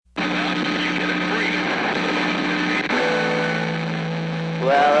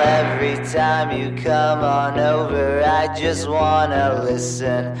time you come on over, I just wanna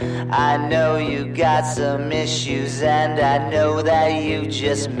listen. I know you got some issues, and I know that you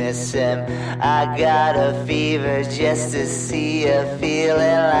just miss him. I got a fever just to see you feeling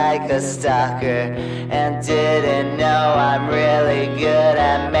like a stalker, and didn't know I'm really good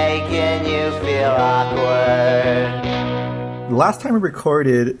at making you feel awkward. The last time we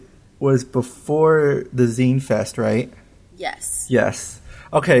recorded was before the Zine Fest, right? Yes. Yes.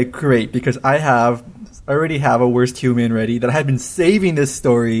 Okay, great, because I already have a worst human ready that I had been saving this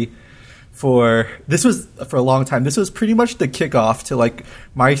story for a long time. This was pretty much the kickoff to like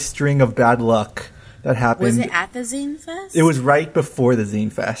my string of bad luck that happened. Was it at the Zine Fest? It was right before the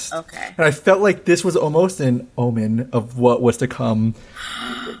Zine Fest. Okay. And I felt like this was almost an omen of what was to come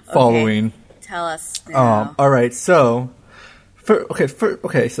following. Okay. Tell us now. All right, so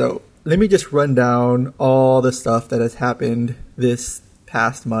so let me just run down all the stuff that has happened this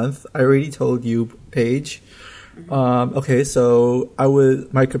past month. I already told you, Paige. Okay, so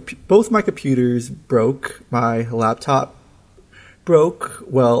both my computers broke. My laptop broke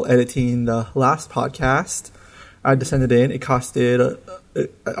while editing the last podcast. I had to send it in. It costed.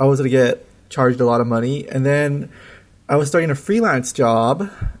 I was going to get charged a lot of money, and then I was starting a freelance job,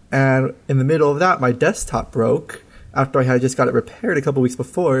 and in the middle of that, my desktop broke after I had just got it repaired a couple weeks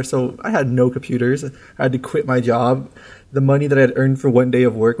before. So I had no computers. I had to quit my job. The money that I had earned for one day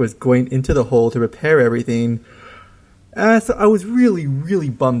of work was going into the hole to repair everything. So I was really, really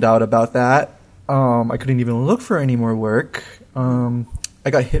bummed out about that. I couldn't even look for any more work. I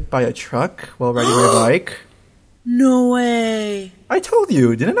got hit by a truck while riding my bike. No way. I told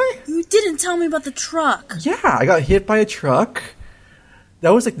you, didn't I? You didn't tell me about the truck. Yeah, I got hit by a truck. That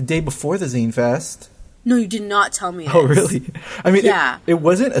was like the day before the Zine Fest. No, you did not tell me this. Oh, really? I mean, yeah. It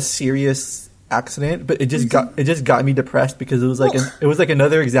wasn't a serious accident, but it just got me depressed because it was like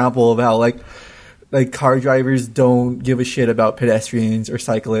another example of how like car drivers don't give a shit about pedestrians or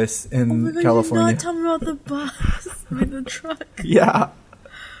cyclists in California. You did not tell me about the bus with the truck. Yeah.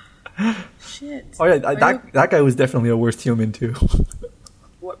 Shit. Oh yeah, that guy was definitely a worst human too.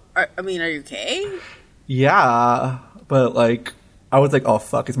 What? Are you okay? Yeah, but like, I was like, oh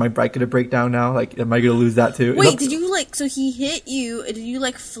fuck, is my bike gonna break down now? Like, am I gonna lose that too? Wait, did you so he hit you? Did you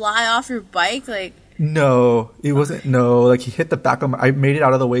fly off your bike? No, it wasn't. No, like he hit the back of I made it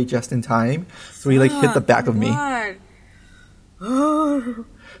out of the way just in time, so he hit the back of me. Oh,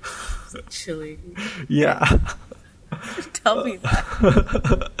 chilly. Yeah. Tell me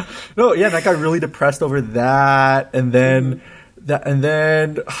that. No, yeah, and I got really depressed over that, and then what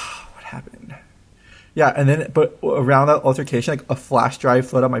happened? Yeah, and then but around that altercation, like a flash drive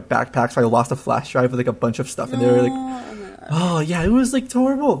flooded out my backpack, so I lost a flash drive with like a bunch of stuff in there. Oh yeah, it was like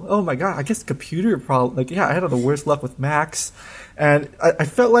horrible. Oh my god, I guess computer problem. Like yeah, I had all the worst luck with Macs, and I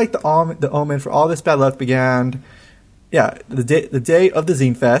felt like the omen for all this bad luck began. Yeah, the day of the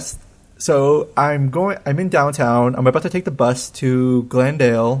Zine Fest. So I'm in downtown. I'm about to take the bus to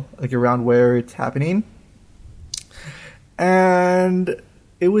Glendale, like around where it's happening. And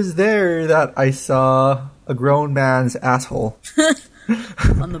it was there that I saw a grown man's asshole.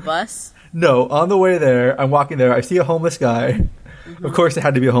 On the bus? No, on the way there, I'm walking there. I see a homeless guy. Mm-hmm. Of course, it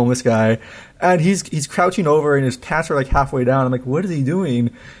had to be a homeless guy. And he's crouching over, and his pants are like halfway down. I'm like, what is he doing?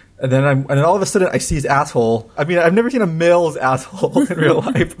 And then all of a sudden I see his asshole. I mean, I've never seen a male's asshole in real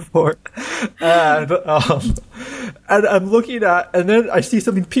life before. And I'm looking at, and then I see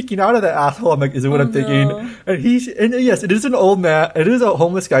something peeking out of that asshole. I'm like, is it what I'm thinking? No. And yes, it is an old man. It is a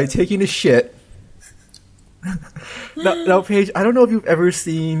homeless guy taking a shit. Now, Paige, I don't know if you've ever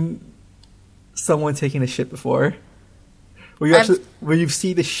seen someone taking a shit before. Where you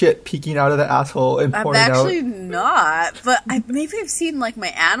see the shit peeking out of the asshole and pouring out. I've actually not, but maybe I've seen my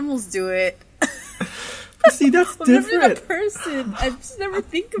animals do it. But see, that's different. I'm never a person. I just never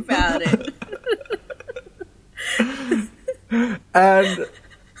think about it. And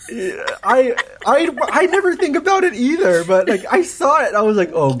I never think about it either. But I saw it, I was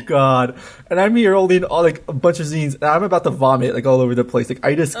like, oh god. And I'm here holding all a bunch of zines, and I'm about to vomit all over the place.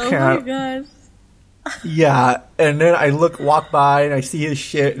 I just can't. Oh my gosh. Yeah, and then I walk by and I see his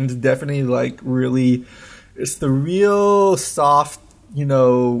shit, and it's definitely really, it's the real soft,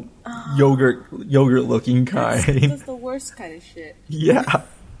 yogurt looking kind. That's the worst kind of shit. Yeah.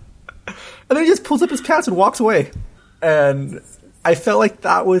 And then he just pulls up his pants and walks away. And I felt like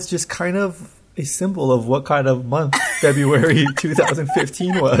that was just kind of a symbol of what kind of month February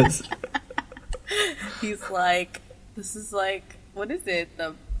 2015 was. He's like, this is what is it?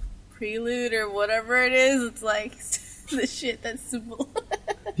 The prelude or whatever it is. It's the shit that's simple.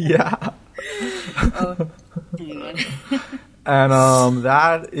 Yeah. Oh, hang on. And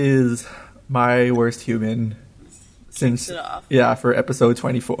that is my worst human since it off. Yeah, for episode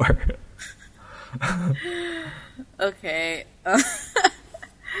 24. Okay. Yeah,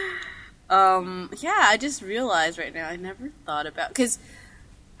 I just realized right now I've never thought about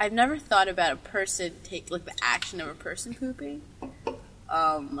a person like the action of a person pooping,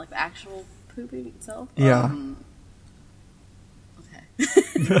 like the actual pooping itself. Yeah. Okay.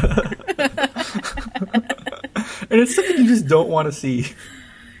 And it's something you just don't want to see.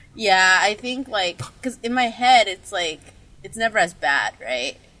 Yeah, I think because in my head it's like it's never as bad,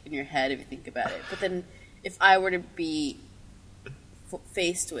 right? In your head if you think about it, but then if I were to be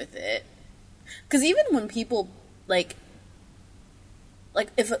faced with it. Because even when people, because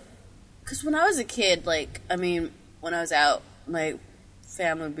when I was a kid, when I was out, my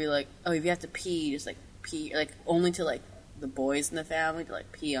family would be like, oh, if you have to pee, just, pee, only to, the boys in the family to,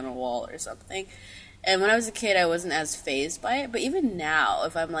 pee on a wall or something. And when I was a kid, I wasn't as fazed by it. But even now,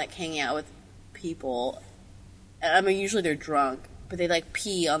 if I'm, hanging out with people, usually they're drunk, but they,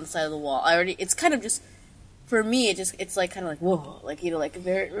 pee on the side of the wall. It's kind of just... For me, it's kind of whoa,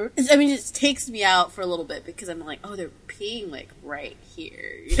 very. It just takes me out for a little bit because I'm oh, they're peeing right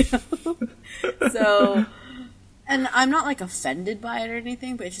here, So, and I'm not offended by it or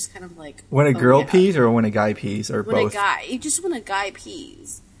anything, but it's just kind of when a girl pees or when a guy pees or both. When a guy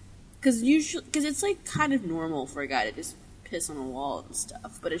pees, because it's kind of normal for a guy to just piss on a wall and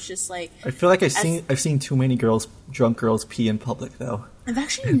stuff, but it's just I feel like I've seen too many drunk girls pee in public though. I've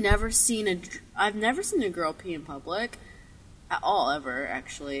actually never seen a girl pee in public at all ever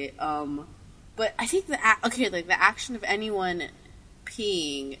actually. But I think the action of anyone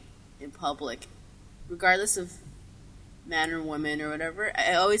peeing in public, regardless of man or woman or whatever,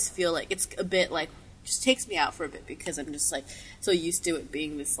 I always feel it's a bit just takes me out for a bit because I'm just so used to it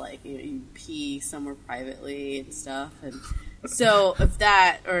being this you pee somewhere privately and stuff, and so if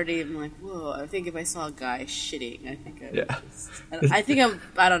that already I'm whoa, I think if I saw a guy shitting, I think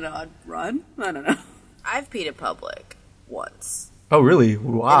I don't know, I'd run. I don't know. I've peed in public once. Oh really?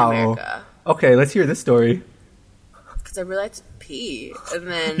 Wow. In America. Okay, let's hear this story. Because I really like to pee, and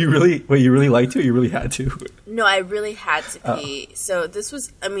then you really liked to? You really had to? No, I really had to pee. So this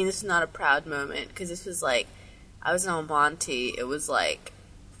was, this is not a proud moment because this was I was in El Monte. It was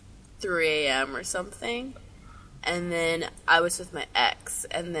 3 a.m. or something, and then I was with my ex,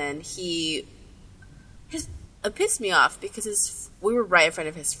 and then it pissed me off because we were right in front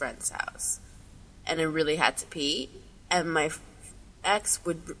of his friend's house, and I really had to pee, and my ex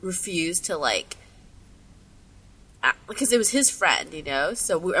would refuse to because it was his friend,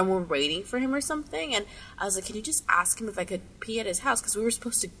 so we're waiting for him or something, and I was can you just ask him if I could pee at his house, because we were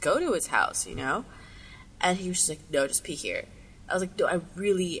supposed to go to his house, and he was just no, just pee here. I was no, I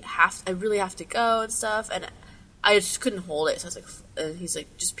really have to go and stuff, and I just couldn't hold it, so I was and he's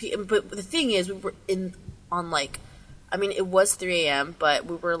just pee, but the thing is, we were it was 3 a.m., but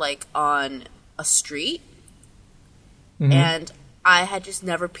we were on a street, mm-hmm. and I had just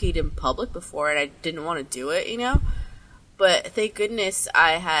never peed in public before, and I didn't want to do it, But thank goodness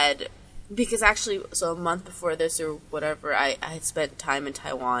I had, because actually, so a month before this or whatever, I had spent time in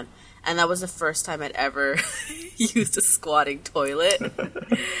Taiwan, and that was the first time I'd ever used a squatting toilet.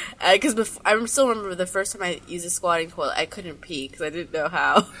 Because I still remember the first time I used a squatting toilet, I couldn't pee because I didn't know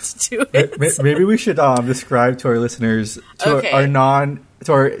how to do it. Maybe we should describe to our listeners, to our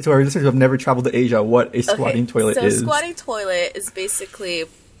listeners who have never traveled to Asia, what a squatting toilet is. So a squatting toilet is basically,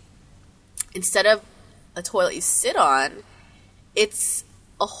 instead of a toilet you sit on, it's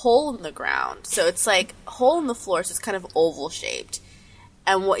a hole in the ground. So it's a hole in the floor, so it's kind of oval shaped.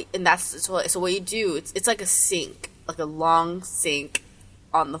 And that's the toilet. So what you do, it's like a sink, like a long sink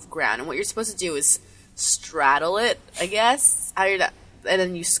on the ground. And what you're supposed to do is straddle it, I guess. And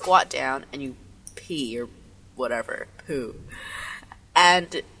then you squat down and you pee or whatever, poo.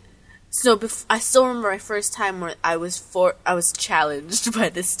 And so I still remember my first time where I was challenged by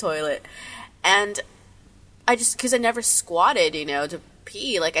this toilet, and because I never squatted, to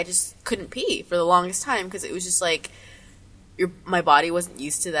pee, I just couldn't pee for the longest time because it was just my body wasn't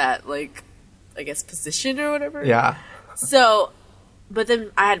used to that, I guess, position or whatever. Yeah. So, but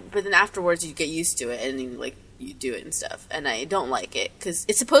then afterwards you get used to it and then, you do it and stuff, and I don't like it because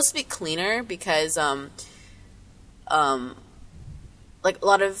it's supposed to be cleaner because a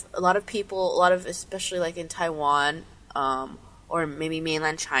lot of people, especially in Taiwan, or maybe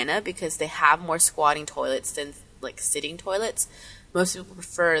mainland China, because they have more squatting toilets than sitting toilets. Most people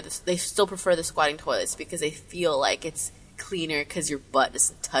they still prefer the squatting toilets because they feel it's cleaner because your butt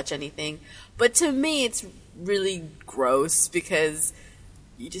doesn't touch anything. But to me, it's really gross because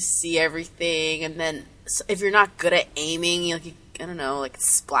you just see everything, and then if you're not good at aiming, you, like, I don't know, like, it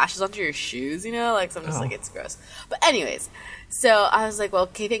splashes onto your shoes, you know? Like, so I'm just like, it's gross. But anyways, so I was like, well,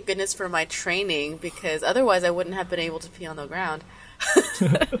 okay, thank goodness for my training, because otherwise I wouldn't have been able to pee on the ground.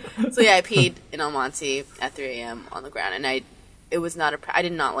 So yeah, I peed in Almonte at 3 a.m. on the ground, and I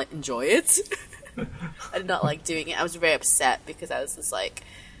did not, like, enjoy it. I did not like doing it. I was very upset because I was just like,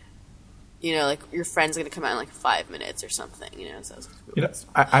 you know, like, your friend's going to come out in, like, 5 minutes or something, you know, so I was like, you know,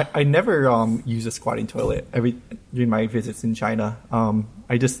 I never use a squatting toilet during my visits in China.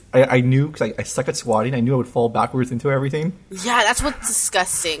 I knew, because I suck at squatting, I knew I would fall backwards into everything. Yeah, that's what's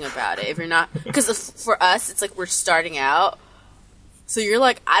disgusting about it. If you're not, because for us, it's like we're starting out, so you're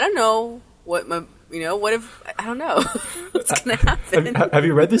like, I don't know what I don't know what's going to happen. Have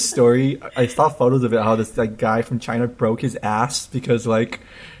you read this story? I saw photos of it, how this, like, guy from China broke his ass because, like,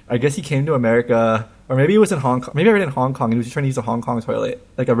 I guess he came to America, or maybe it was in Hong Kong. Maybe I read it in Hong Kong, and he was just trying to use a Hong Kong toilet,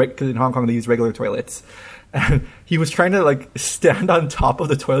 like because in Hong Kong they use regular toilets, and he was trying to, like, stand on top of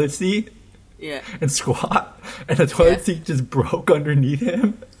the toilet seat, and squat, and the toilet seat just broke underneath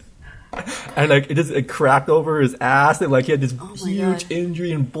him, and, like, it cracked over his ass, and, like, he had this huge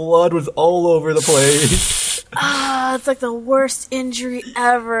injury, and blood was all over the place. It's like the worst injury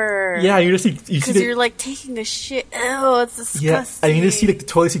ever. Yeah, you see because you're, like, taking a shit. Ew, it's disgusting. Yeah, and you just see, like, the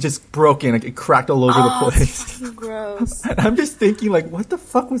toilet seat just broken, like, it cracked all over the place. It's fucking gross. And I'm just thinking, like, what the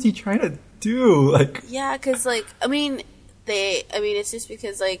fuck was he trying to do? Like, yeah, because, like, it's just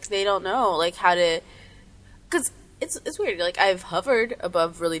because, like, they don't know, like, how to, because it's weird. Like, I've hovered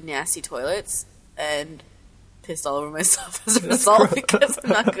above really nasty toilets and pissed all over myself as a result because I'm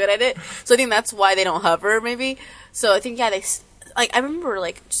not good at it. So I think that's why they don't hover, maybe. So I think, yeah, they, like, I remember,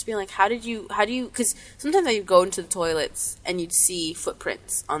 like, just being like, how do you, because sometimes I'd go into the toilets and you'd see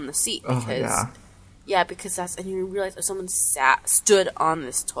footprints on the seat because, because that's, and you realize if someone stood on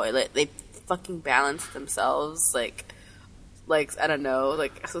this toilet, they fucking balanced themselves, like, I don't know,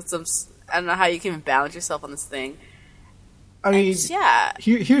 like, I don't know how you can even balance yourself on this thing. I mean,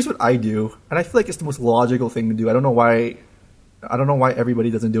 here's what I do, and I feel like it's the most logical thing to do. I don't know why everybody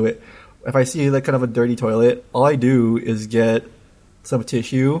doesn't do it. If I see, like, kind of a dirty toilet, all I do is get some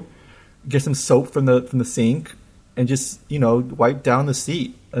tissue, get some soap from the sink, and just, you know, wipe down the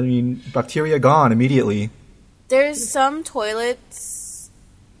seat. I mean, bacteria gone immediately. There's some toilets,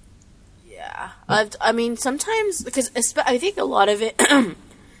 I mean, sometimes, because I think a lot of it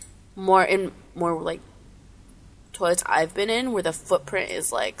more like toilets I've been in where the footprint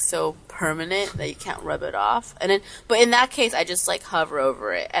is, like, so permanent that you can't rub it off, but in that case I just, like, hover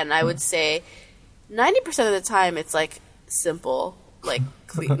over it, and I would say 90% of the time it's, like, simple, like,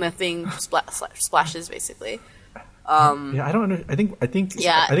 nothing splashes basically. I don't know. I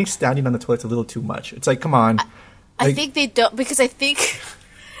think standing on the toilet's a little too much. It's like, come on. I think they don't, because I think,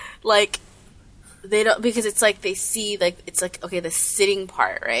 like, they don't, because it's like they see, like, it's like, okay, the sitting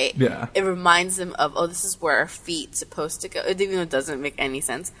part, right? Yeah. It reminds them of, oh, this is where our feet's supposed to go, even though it doesn't make any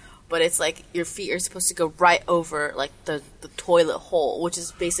sense. But it's like your feet are supposed to go right over, like, the toilet hole, which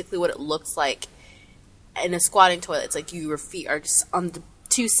is basically what it looks like in a squatting toilet. It's like your feet are just on the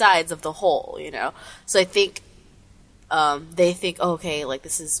two sides of the hole, you know? So I think they think, oh, okay, like,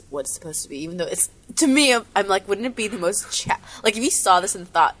 this is what it's supposed to be, even though it's, to me, I'm like, wouldn't it be the most, like, if you saw this and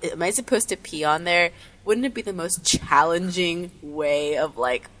thought, am I supposed to pee on there, wouldn't it be the most challenging way of,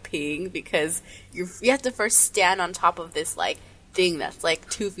 like, peeing, because you have to first stand on top of this, like, thing that's, like,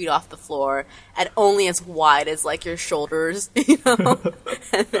 2 feet off the floor and only as wide as, like, your shoulders, you know,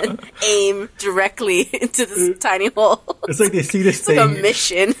 and then aim directly into this tiny hole. It's like they see this thing. It's like a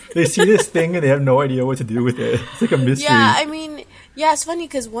mission. They see this thing and they have no idea what to do with it. It's like a mystery. Yeah, I mean, yeah, it's funny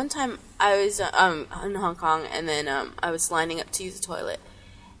because one time I was in Hong Kong, and then I was lining up to use the toilet,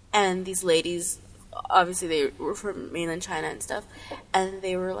 and these ladies, obviously they were from mainland China and stuff, and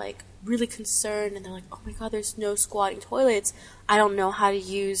they were, like, really concerned, and they're like, oh my god, there's no squatting toilets, I don't know how to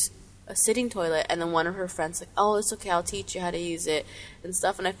use a sitting toilet. And then one of her friends like, oh, it's okay, I'll teach you how to use it and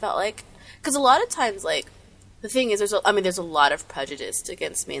stuff. And I felt like, because a lot of times, like, the thing is, there's a lot of prejudice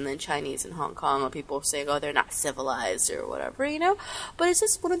against mainland Chinese in Hong Kong, or people saying, oh, they're not civilized or whatever, you know, but it's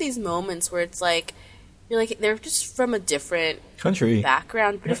just one of these moments where it's like, you're like, they're just from a different country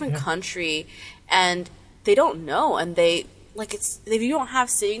background, different country, and they don't know, and they, like, it's, if you don't have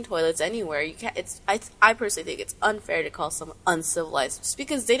sitting toilets anywhere, you can't, I personally think it's unfair to call someone uncivilized just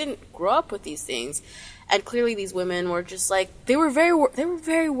because they didn't grow up with these things. And clearly these women were just like, they were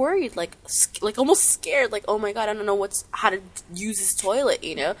very worried, like almost scared, like, oh my god, I don't know how to use this toilet,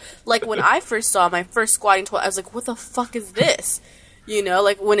 you know? Like, when I first saw my first squatting toilet, I was like, what the fuck is this? You know,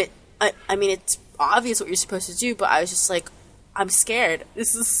 like, when I mean, it's obvious what you're supposed to do, but I was just like, I'm scared.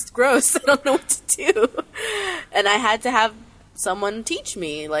 This is gross. I don't know what to do. And I had to have someone teach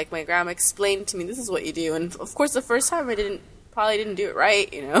me. Like, my grandma explained to me, this is what you do. And, of course, the first time I probably didn't do it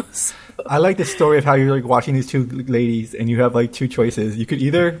right, you know? So. I like the story of how you're, like, watching these two ladies, and you have, like, two choices. You could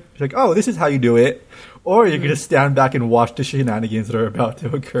either, like, oh, this is how you do it, or you could just stand back and watch the shenanigans that are about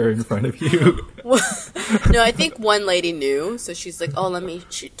to occur in front of you. Well, no, I think one lady knew, so she's like, oh,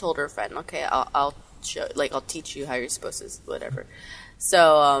 she told her friend, okay, I'll show, like, I'll teach you how you're supposed to, whatever.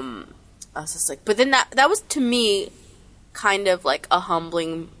 So, I was just like, but then that was, to me, kind of like a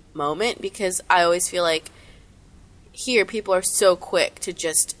humbling moment, because I always feel like here people are so quick to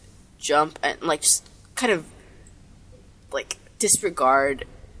just jump and, like, just kind of, like, disregard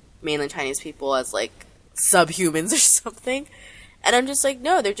mainland Chinese people as, like, subhumans or something. And I'm just like,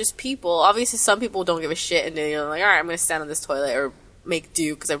 no, they're just people. Obviously, some people don't give a shit, and they're like, all right, I'm going to stand on this toilet or make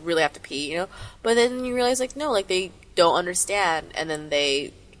do because I really have to pee, you know? But then you realize, like, no, like, they don't understand, and then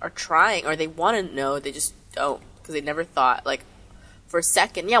they are trying, or they want to know, they just don't, because they never thought, like, for a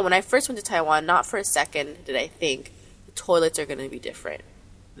second. Yeah, when I first went to Taiwan, not for a second did I think the toilets are going to be different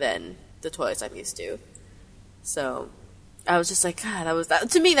than the toilets I'm used to. So I was just like, God,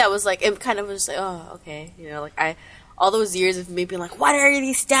 to me, that was like, it kind of was like, oh, okay, you know, like, all those years of me being like, why are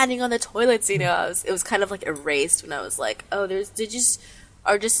you standing on the toilets, you know, it was kind of like erased when I was like, oh, they just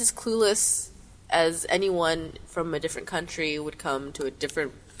are just as clueless as anyone from a different country would come to a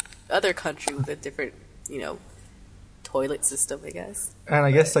different other country with a different, you know, toilet system, I guess. And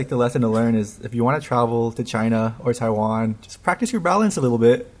I guess, like, the lesson to learn is if you want to travel to China or Taiwan, just practice your balance a little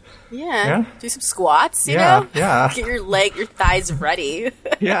bit. Yeah. Do some squats, you know? Yeah. Get your thighs ready.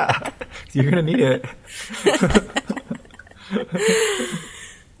 Yeah. You're going to need it.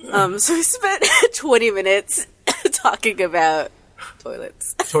 So we spent 20 minutes talking about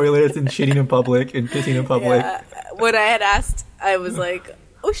toilets. Toilets and shitting in public and pissing in public. Yeah. When I had asked, I was like,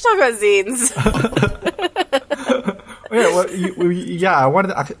 we should talk about zines.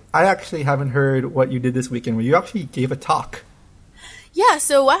 I actually haven't heard what you did this weekend. Where you actually gave a talk. Yeah,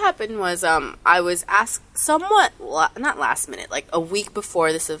 so what happened was I was asked somewhat, not last minute, like a week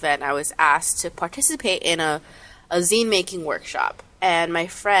before this event, I was asked to participate in a zine making workshop. And my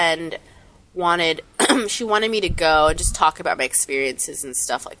friend she wanted me to go and just talk about my experiences and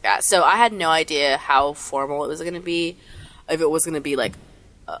stuff like that. So I had no idea how formal it was going to be, if it was going to be like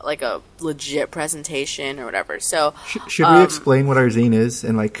a legit presentation or whatever. So should we explain what our zine is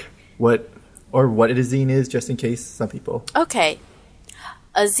and like what a zine is, just in case some people? Okay.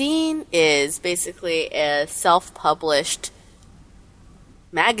 A zine is basically a self-published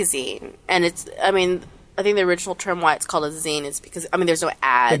magazine, and I think the original term why it's called a zine is because there's no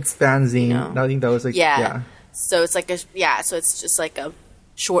ads. Like fanzine. You know? I think that was like yeah. So it's like so it's just like a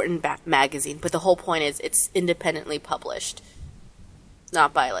shortened magazine, but the whole point is it's independently published,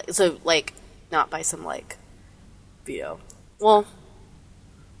 not by not by some well,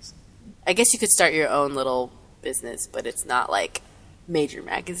 I guess you could start your own little business, but it's not like major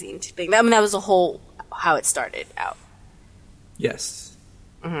magazine thing. That was the whole how it started out. Yes.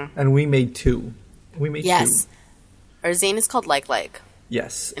 Mm-hmm. And we made two. Yes. Our zine is called Like.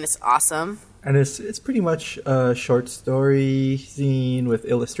 Yes. And it's awesome. And it's pretty much a short story zine with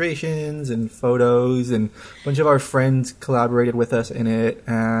illustrations and photos, and a bunch of our friends collaborated with us in it.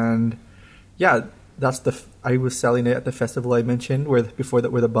 And yeah, I was selling it at the festival I mentioned where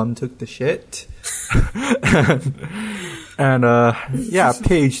the bum took the shit. and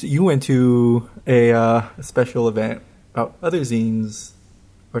Paige, you went to a special event about other zines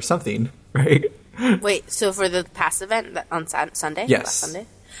or something, right? Wait, so for the past event on Sunday? Yes. Last Sunday?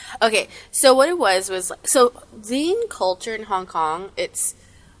 Okay, so what it was zine culture in Hong Kong, I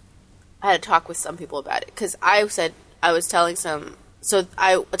had a talk with some people about it, because I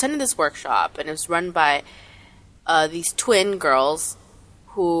attended this workshop, and it was run by these twin girls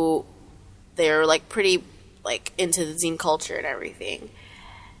who, they're pretty into the zine culture and everything.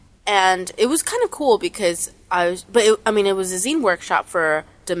 And it was kind of cool because it was a zine workshop for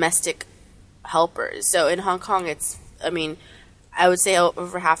domestic helpers. So in Hong Kong, I would say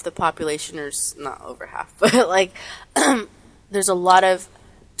over half the population, or not over half, but there's a lot of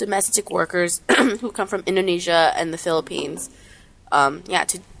domestic workers who come from Indonesia and the Philippines,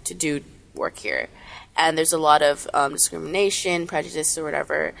 to do work here. And there's a lot of discrimination, prejudice, or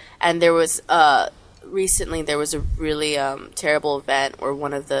whatever. And there was recently there was a really terrible event where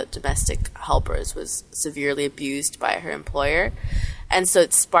one of the domestic helpers was severely abused by her employer, and so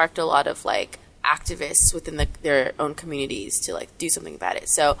it sparked a lot of activists within their own communities to do something about it.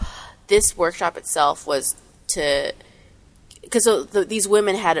 So this workshop itself was because these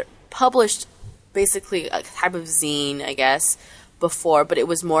women had published basically a type of zine, I guess, before, but it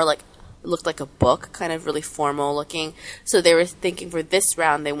was more like, it looked like a book, kind of really formal looking. So they were thinking for this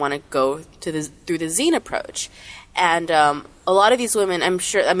round they want to go to through the zine approach. And a lot of these women, I'm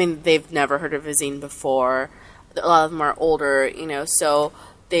sure, I mean, they've never heard of a zine before. A lot of them are older, you know, so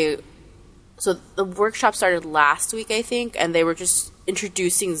the workshop started last week, I think, and they were just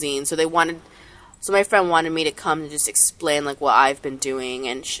introducing zines. So my friend wanted me to come and just explain, like, what I've been doing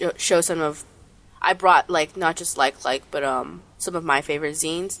and show some of, I brought, like, not just but some of my favorite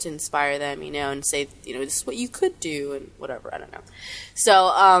zines to inspire them, you know, and say, you know, this is what you could do and whatever, I don't know.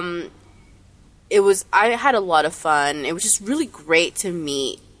 So, I had a lot of fun. It was just really great to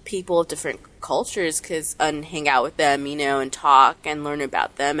meet people of different cultures and hang out with them, you know, and talk and learn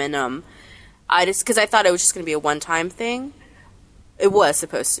about them. And, because I thought it was just going to be a one-time thing. It was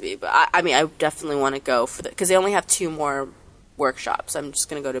supposed to be, but I mean, I definitely want to go for because they only have 2 more workshops. I'm just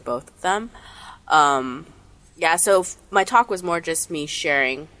going to go to both of them. Yeah, so my talk was more just me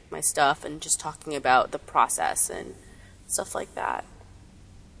sharing my stuff and just talking about the process and stuff like that.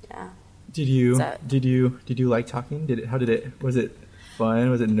 Yeah. Did you like talking? Was it fun?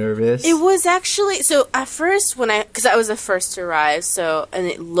 Was it nervous? It was actually, so at first because I was the first to arrive, and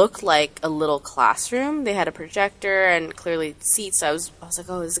it looked like a little classroom. They had a projector and clearly seats. I was like,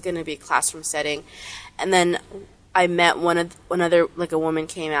 oh, this is going to be a classroom setting. And then I met a woman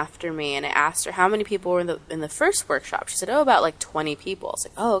came after me, and I asked her how many people were in the first workshop. She said, oh, about like 20 people. I was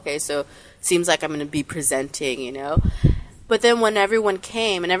like, oh, okay, so seems like I'm going to be presenting, you know. But then when everyone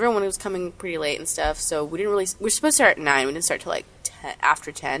came, and everyone was coming pretty late and stuff, so we were supposed to start at 9. We didn't start till like 10,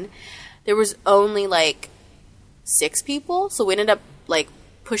 after 10. There was only like 6 people, so we ended up like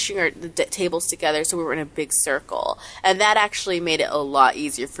pushing the tables together so we were in a big circle. And that actually made it a lot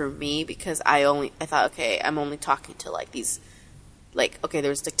easier for me because I thought, okay, I'm only talking to like these, like, okay, there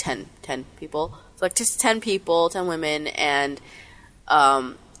was like 10 people. So like just 10 people, 10 women, and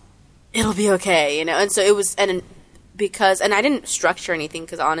it'll be okay, you know? And so it was, and I didn't structure anything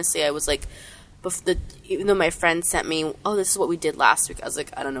because honestly I was like, even though my friend sent me, oh, this is what we did last week, I was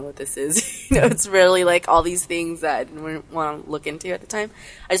like, I don't know what this is. You know, it's really like all these things that I didn't want to look into at the time.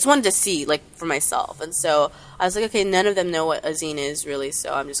 I just wanted to see, like, for myself. And so I was like, okay, none of them know what a zine is really,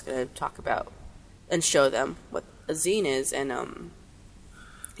 so I'm just going to talk about and show them what a zine is. And,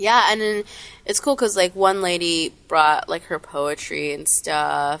 yeah, and then it's cool because, like, one lady brought, like, her poetry and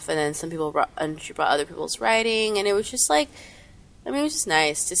stuff, and then she brought other people's writing, and it was just, like, I mean, it was just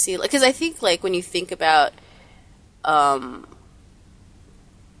nice to see, because I think, like, when you think about,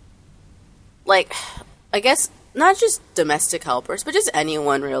 like, I guess, not just domestic helpers, but just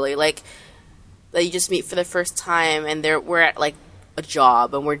anyone, really, like, that you just meet for the first time, and we're at, like, a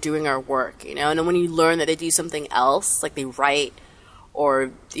job, and we're doing our work, you know, and then when you learn that they do something else, like, they write,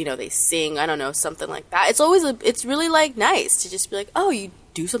 or, you know, they sing, I don't know, something like that, it's really, like, nice to just be like, oh, you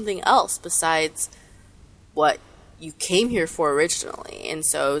do something else besides what you came here for originally. And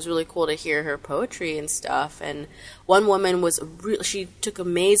so it was really cool to hear her poetry and stuff. And one woman she took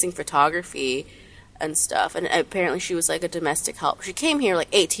amazing photography and stuff, and apparently she was like a domestic helper. She came here like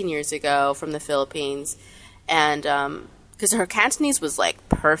 18 years ago from the Philippines, and because her Cantonese was like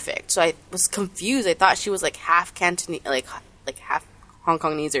perfect, so I was confused. I thought she was like half Cantonese, like half Hong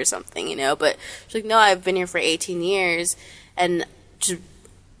Kongese or something, you know. But she's like, no, I've been here for 18 years, and to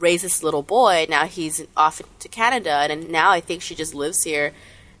raise this little boy. Now he's off to Canada, and now I think she just lives here,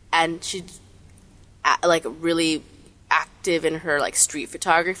 and she's like really active in her like street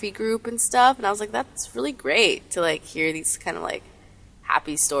photography group and stuff. And I was like, that's really great to like hear these kind of like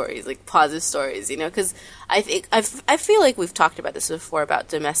happy stories, like positive stories, you know, because I feel like we've talked about this before about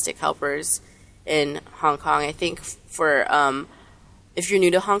domestic helpers in Hong Kong. I think for if you're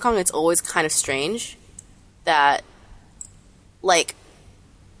new to Hong Kong, it's always kind of strange that like,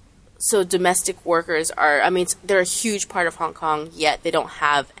 so domestic workers they're a huge part of Hong Kong, yet they don't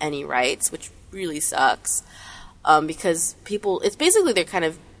have any rights, which really sucks. Because it's basically they're kind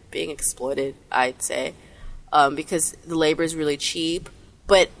of being exploited, I'd say, because the labor is really cheap,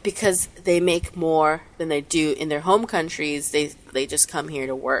 but because they make more than they do in their home countries, they just come here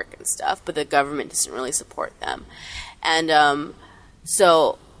to work and stuff, but the government doesn't really support them. And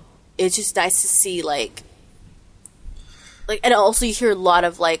so it's just nice to see, like, and also you hear a lot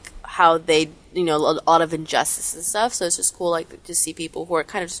of, like, how they, you know, a lot of injustice and stuff, so it's just cool, like, to see people who are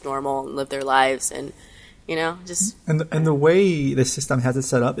kind of just normal and live their lives, and, you know, just... And the way the system has it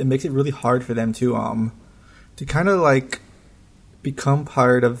set up, it makes it really hard for them to kind of, like, become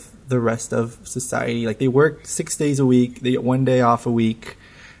part of the rest of society. Like, they work 6 days a week, they get 1 day off a week,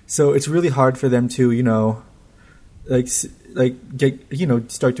 so it's really hard for them to, you know,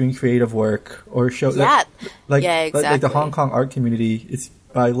 get start doing creative work or show exactly. like the Hong Kong art community. It's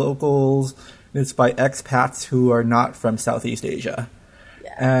by locals. It's by expats who are not from Southeast Asia.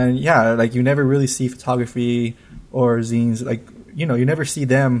 And like you never really see photography or zines, like, you never see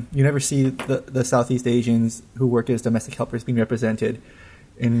them. You never see the Southeast Asians who work as domestic helpers being represented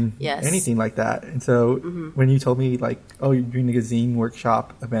in anything like that. And so when you told me like, oh, you're doing a zine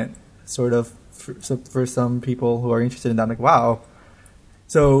workshop event, sort of for some people who are interested in that, I'm like, wow.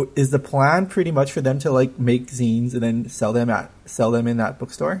 So is the plan pretty much for them to like make zines and then sell them in that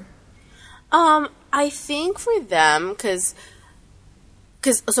bookstore? I think for them, because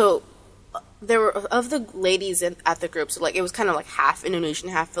so there were, of the ladies at the group, so like it was kind of like half Indonesian,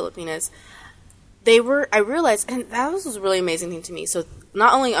 half Filipinas. I realized, and that was a really amazing thing to me. So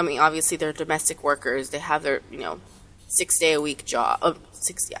not only, I mean, obviously they're domestic workers, they have their 6 day a week job,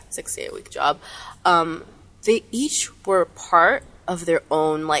 6 day a week job. They each were part of their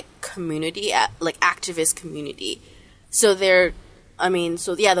own like community, like activist community. So the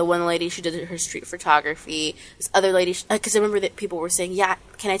one lady, she did her street photography. This other lady, because I remember that people were saying, yeah,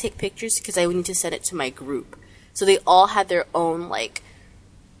 can I take pictures? Because I need to send it to my group. So they all had their own, like,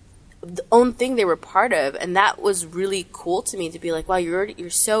 the own thing they were part of. And that was really cool to me to be like, wow,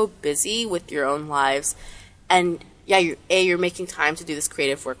 you're so busy with your own lives. And yeah, you're making time to do this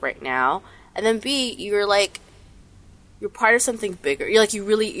creative work right now. And then B, you're part of something bigger. You're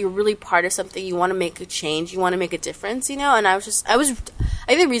really part of something. You want to make a change. You want to make a difference, And I think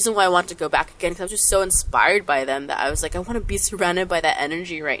the reason why I want to go back again, because I was just so inspired by them that I was like, I want to be surrounded by that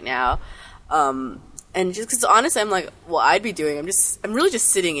energy right now. And just because honestly, I'm like, well, I'd be doing, I'm really just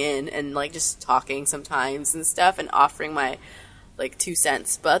sitting in and like just talking sometimes and stuff and offering my like 2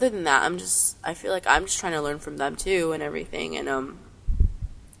 cents. But other than that, I feel like I'm just trying to learn from them too and everything. And,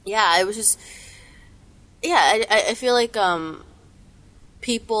 it was just, I feel like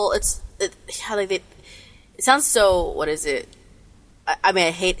people. It sounds so. What is it? I mean,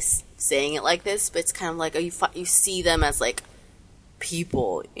 I hate saying it like this, but it's kind of like you see them as like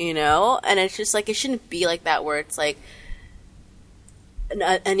people, and it's just like it shouldn't be like that. Where it's like in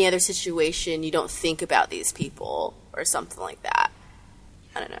any other situation, you don't think about these people or something like that.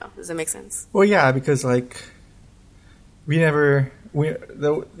 I don't know. Does that make sense? Well, yeah, because like just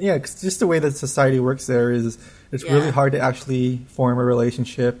the way that society works there is it's really hard to actually form a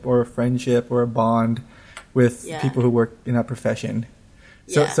relationship or a friendship or a bond with people who work in that profession.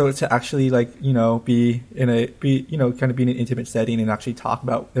 So to actually like, be in an intimate setting and actually talk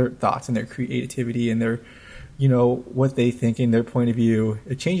about their thoughts and their creativity and their, what they think and their point of view,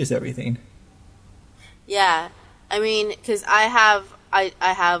 it changes everything. Yeah. I mean, because I have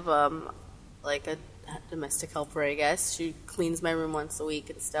like a domestic helper, I guess. She cleans my room once a week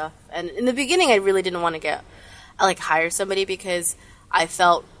and stuff. And in the beginning, I really didn't want to hire somebody because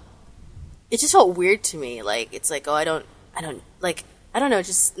it just felt weird to me. Like, it's like, oh, I don't know,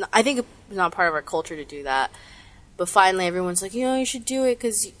 just, I think it's not part of our culture to do that. But finally, everyone's like, you should do it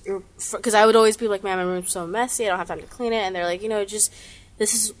because I would always be like, man, my room's so messy, I don't have time to clean it. And they're like, this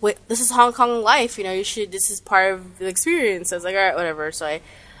is Hong Kong life, this is part of the experience. I was like, all right, whatever. So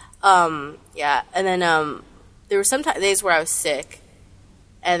and then there were some days where I was sick,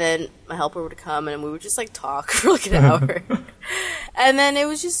 and then my helper would come, and we would just like talk for like an hour, and then it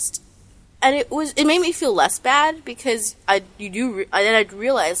was just, and it made me feel less bad because I'd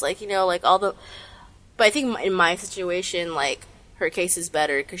realize like but I think in my situation, like, her case is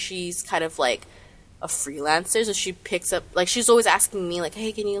better because she's kind of like a freelancer, so she picks up, like, she's always asking me like,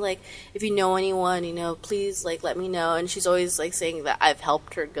 hey, can you, like, if you know anyone, please, like, let me know. And she's always like saying that I've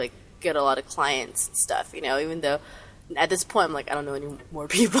helped her like get a lot of clients and stuff, even though at this point I'm like, I don't know any more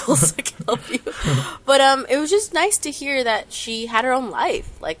people so I can help you. But it was just nice to hear that she had her own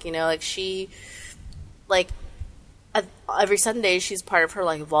life, like, like she, like, every Sunday she's part of her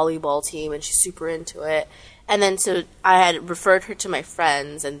like volleyball team and she's super into it. And then so I had referred her to my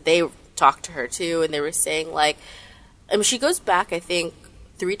friends and they talked to her too, and they were saying like, I mean, she goes back I think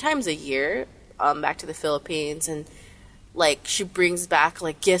 3 times a year back to the Philippines, and like she brings back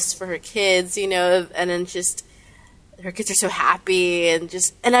like gifts for her kids, and then just her kids are so happy, and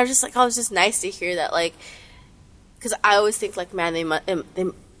I was just like, oh, it's just nice to hear that, like, because I always think like, man,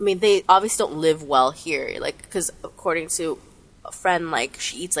 they obviously don't live well here, like, because according to a friend, like,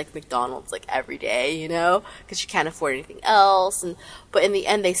 she eats like McDonald's like every day, because she can't afford anything else, but in the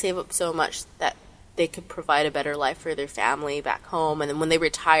end they save up so much that they could provide a better life for their family back home, and then when they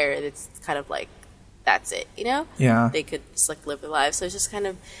retire, it's kind of like, that's it, Yeah. They could just like live their lives. So it's just kind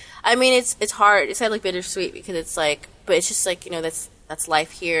of, I mean, it's hard. It's kind of like bittersweet because it's like, but it's just like, that's life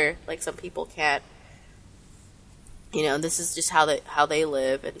here. Like, some people can't You know, this is just how they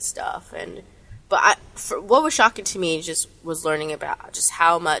live and stuff. And what was shocking to me just was learning about just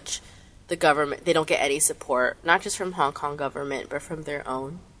how much the government, they don't get any support, not just from Hong Kong government, but from their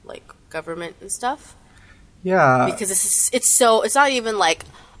own like government and stuff. Yeah, because it's not even like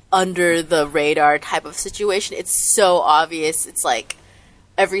under the radar type of situation. It's so obvious. It's like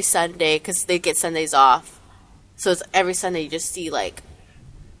every Sunday, because they get Sundays off, so it's every Sunday you just see like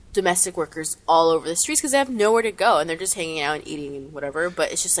domestic workers all over the streets because they have nowhere to go and they're just hanging out and eating and whatever.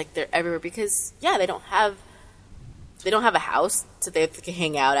 But it's just like they're everywhere because they don't have a house that they can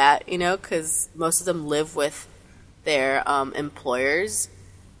hang out at, you know, because most of them live with their employers.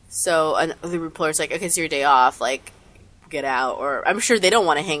 So and the employer's like, okay, it's your day off, like get out. Or I'm sure they don't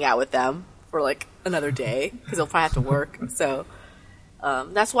want to hang out with them for like another day because they'll probably have to work. So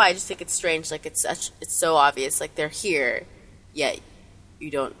that's why I just think it's strange. Like it's so obvious. Like they're here, yet you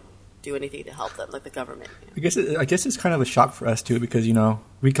don't do anything to help them, like the government. You know? I guess it's kind of a shock for us too, because you know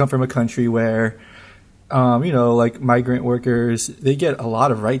we come from a country where, you know, like migrant workers, they get a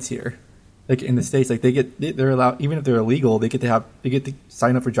lot of rights here. Like in the States, like they're allowed, even if they're illegal, they get to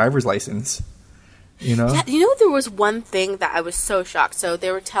sign up for driver's license. You know? Yeah, you know, there was one thing that I was so shocked. So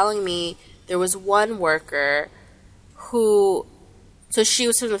they were telling me there was one worker who, so she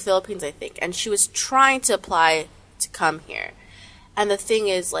was from the Philippines, I think, and she was trying to apply to come here. And the thing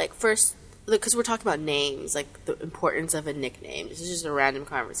is, like, first, because we're talking about names, like the importance of a nickname. This is just a random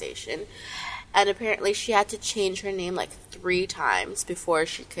conversation. And apparently she had to change her name like 3 times before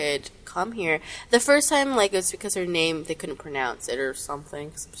she could come here. The first time, like, it was because her name, they couldn't pronounce it or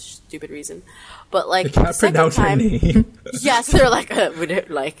something, some stupid reason. But, like, they can't pronounce her name. Yeah, so they're like, we don't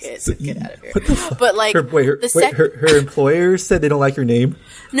like it, so get out of here. But, like, her employer said they don't like her name?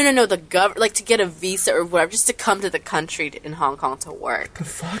 No, like, to get a visa or whatever, just to come to the country in Hong Kong to work. The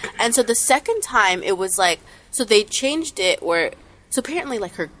fuck? And so the second time, it was like, so they changed it where, so apparently,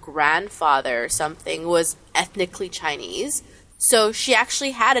 like, her grandfather or something was ethnically Chinese. So she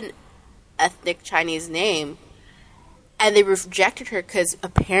actually had an ethnic Chinese name, and they rejected her because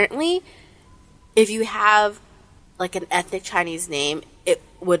apparently if you have, like, an ethnic Chinese name, it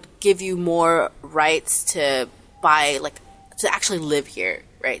would give you more rights to buy, like, to actually live here,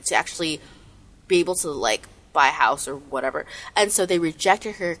 right? To actually be able to, like, buy a house or whatever. And so they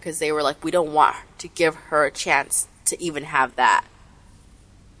rejected her because they were like, we don't want to give her a chance to even have that.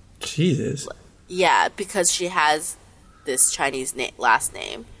 Jesus. Yeah, because she has this Chinese last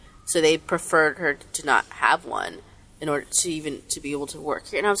name. So they preferred her to not have one in order to even to be able to work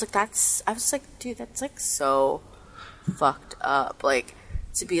here. And I was like, dude, that's like so fucked up. Like,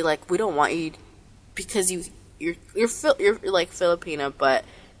 to be like, we don't want you because you're like Filipino, but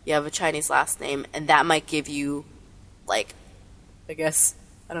you have a Chinese last name, and that might give you, like, I guess,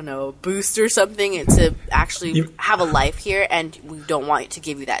 I don't know, a boost or something, and to actually have a life here, and we don't want to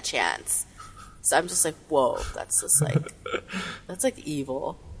give you that chance. So I'm just like, whoa, that's just like, that's like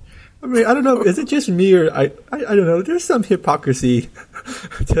evil. I mean, I don't know, is it just me, or I don't know, there's some hypocrisy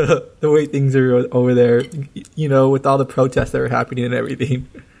to the way things are over there, you know, with all the protests that are happening and everything.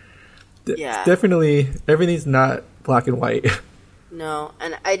 Yeah. Definitely, everything's not black and white. No,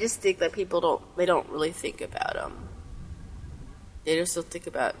 and I just think that people don't really think about they just don't think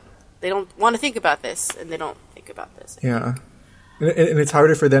about, they don't want to think about this, and they don't think about this. Yeah. And it's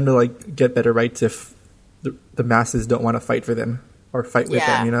harder for them to, like, get better rights if the masses don't want to fight for them or fight with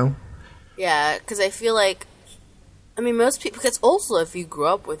them, you know? Yeah, because I feel like, I mean, most people, because also if you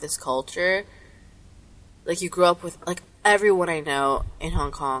grow up with this culture, like, you grow up with, like, everyone I know in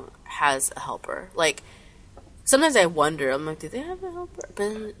Hong Kong has a helper. Like, sometimes I wonder, I'm like, do they have a helper?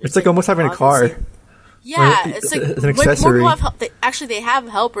 But it's like almost having a car. Yeah, it's like an accessory. More people have, they have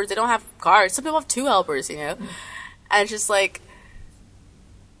helpers. They don't have cars. Some people have 2 helpers, you know? And it's just like,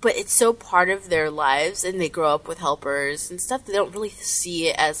 but it's so part of their lives, and they grow up with helpers and stuff. They don't really see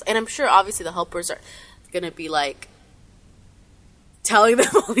it as, and I'm sure obviously the helpers are going to be like telling them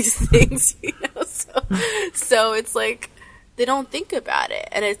all these things, you know? So it's like, they don't think about it.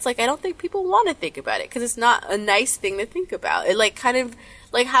 And it's like, I don't think people want to think about it because it's not a nice thing to think about. It, like, kind of,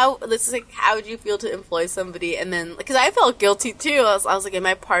 like, how would you feel to employ somebody? And then, because I felt guilty too. I was like, am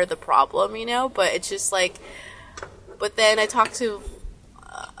I part of the problem, you know? But it's just like, but then I talked to,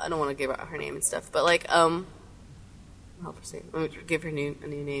 I don't want to give out her name and stuff, but like, help her say, let me give her a new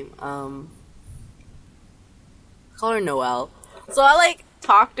name. Call her Noelle. So I, like,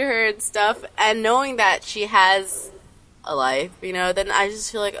 talked to her and stuff, and knowing that she has a life, you know, then I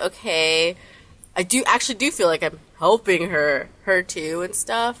just feel like, okay, I do feel like I'm helping her too and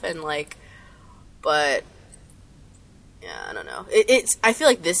stuff, and like, but yeah, I don't know. It's I feel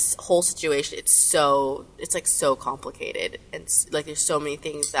like this whole situation, it's like so complicated, and like there's so many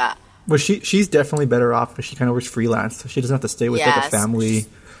things that. Well, she's definitely better off because she kind of works freelance, so she doesn't have to stay with like a family,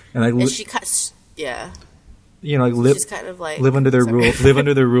 and like she yeah. You know, like she's kind of like live under their rules, live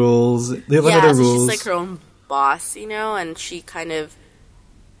under their rules, live under their rules. She's like her own boss, you know, and she kind of,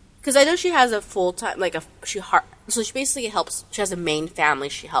 because I know she has a full time, like so she basically helps. She has a main family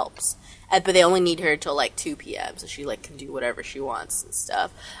she helps, but they only need her till like 2 p.m. So she like can do whatever she wants and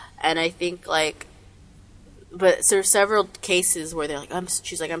stuff. And I think like, but there are several cases where they're like,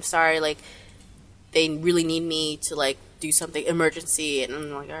 she's like, I'm sorry, like they really need me to like do something emergency, and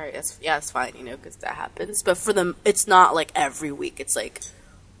I'm like, all right, that's fine, you know, because that happens. But for them, it's not like every week. It's like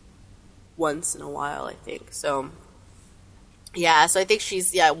once in a while, I think. So yeah, so I think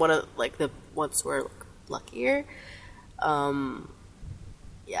she's one of like the ones who are luckier.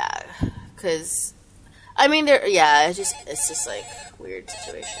 Yeah, because I mean, it's just like weird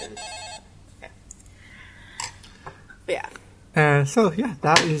situation. Okay, but yeah. So yeah,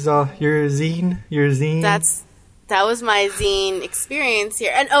 that is your zine. That was my zine experience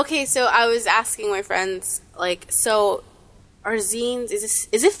here. And okay, so I was asking my friends, like, so are zines, is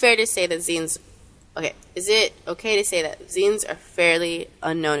it fair to say that zines, okay, is it okay to say that zines are fairly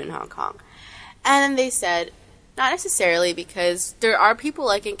unknown in Hong Kong? And then they said, not necessarily, because there are people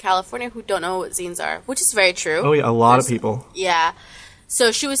like in California who don't know what zines are, which is very true. Oh yeah, a lot of people. Yeah.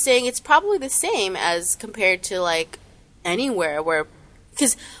 So she was saying it's probably the same as compared to like anywhere where,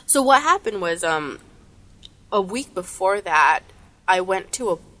 so what happened was, a week before that, I went to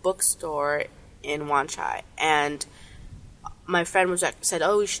a bookstore in Wan Chai, and my friend said,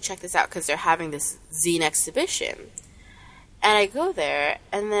 "Oh, you should check this out because they're having this zine exhibition." And I go there,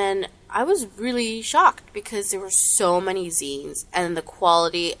 and then I was really shocked because there were so many zines, and the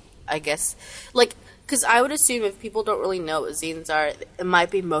quality, I guess, like, because I would assume if people don't really know what zines are, it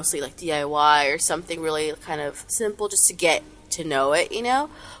might be mostly like DIY or something really kind of simple just to get to know it, you know?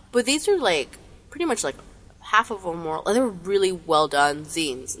 But these are like pretty much like half of them were, they were really well done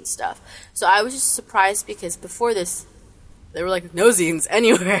zines and stuff. So I was just surprised because before this, there were like no zines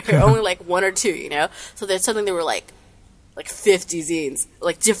anywhere, only like one or two, you know? So there's something there were like 50 zines,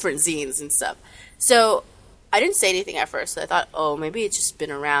 like different zines and stuff. So I didn't say anything at first. So I thought, oh, maybe it's just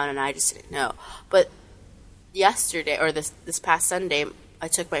been around and I just didn't know. But yesterday, or this past Sunday, I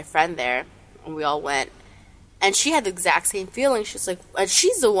took my friend there and we all went. And she had the exact same feeling. She's like, and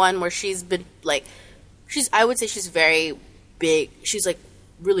she's the one where she's been like, I would say she's very big. She's like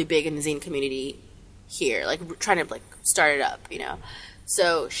really big in the zine community here, like trying to like start it up, you know.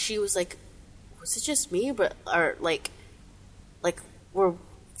 So she was like, "Was it just me, or like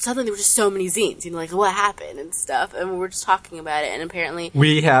suddenly there were just so many zines, you know, like what happened and stuff?" And we were just talking about it, and apparently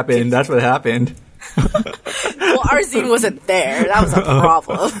That's what happened. Well, our zine wasn't there. That was a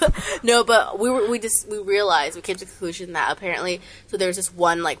problem. No, but we realized, we came to the conclusion that apparently, so there's this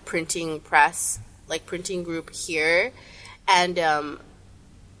one like printing press, like printing group here, and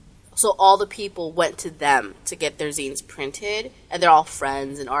so all the people went to them to get their zines printed, and they're all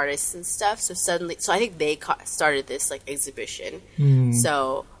friends and artists and stuff. So I think they started this like exhibition.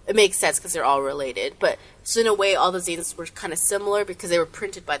 So it makes sense because they're all related. But so in a way, all the zines were kind of similar because they were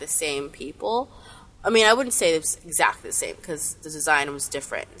printed by the same people. I mean, I wouldn't say it was exactly the same because the design was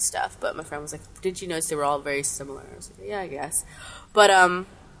different and stuff. But my friend was like, "Did you notice they were all very similar?" I was like, "Yeah, I guess." But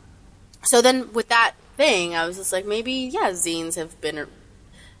so then with that thing, I was just like, maybe zines have been.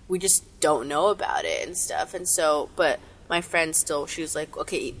 We just don't know about it and stuff. And so, but my friend still, she was like,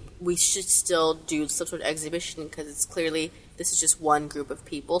 okay, we should still do some sort of exhibition because it's clearly, this is just one group of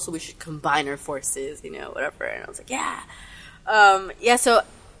people, so we should combine our forces, you know, whatever. And I was like, yeah. So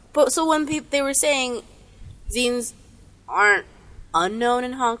when they were saying zines aren't unknown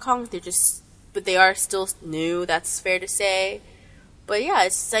in Hong Kong, but they are still new, that's fair to say. But yeah,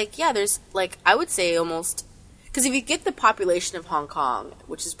 it's like, there's like, I would say almost, because if you get the population of Hong Kong,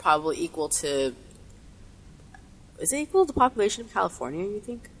 which is probably equal to... Is it equal to the population of California, you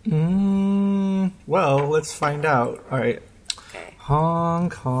think? Well, let's find out. All right. Okay. Hong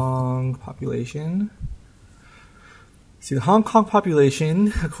Kong population. See, the Hong Kong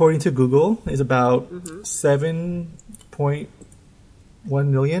population, according to Google, is about 7.1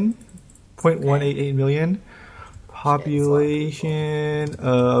 million, 0.188 million. Population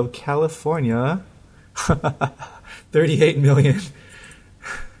of California... 38 million.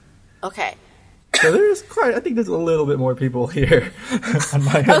 Okay. So I think there's a little bit more people here on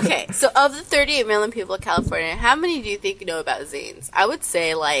my end. Okay, so of the 38 million people in California, how many do you think know about zines? I would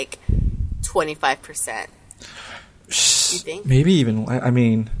say like 25%. You think? Maybe even, I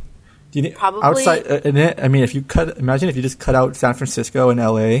mean, Do you think Probably- outside? I mean, imagine if you just cut out San Francisco and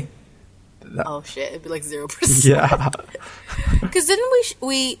LA. Oh shit! It'd be like 0%. Yeah. Because didn't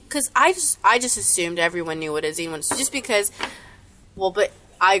we? Because I just assumed everyone knew what a zine was, just because. Well, but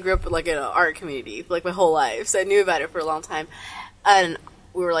I grew up like in an art community like my whole life, so I knew about it for a long time, and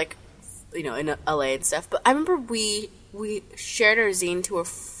we were like, in LA and stuff. But I remember we shared our zine to a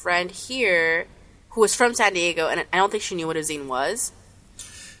friend here who was from San Diego, and I don't think she knew what a zine was.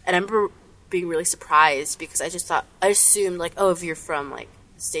 And I remember being really surprised because I assumed like, oh, if you're from like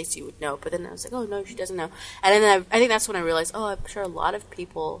States you would know, but then I was like, oh no, she doesn't know. And then I think that's when I realized, oh, I'm sure a lot of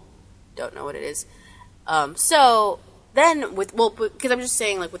people don't know what it is. So then because I'm just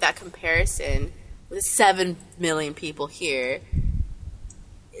saying, like, with that comparison, with 7 million people here,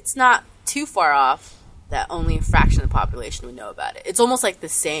 it's not too far off that only a fraction of the population would know about it. It's almost like the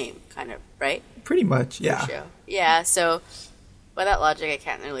same kind of, right? Pretty much, yeah. Ratio. Yeah, so by that logic, I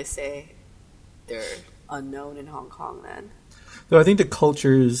can't really say they're unknown in Hong Kong then. So I think the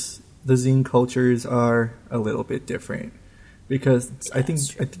zine cultures are a little bit different because I think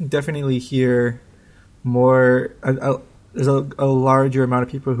definitely here there's a larger amount of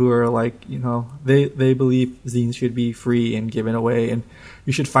people who are like, they believe zines should be free and given away, and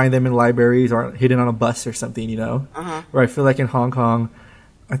you should find them in libraries or hidden on a bus or something, Uh-huh. Where I feel like in Hong Kong,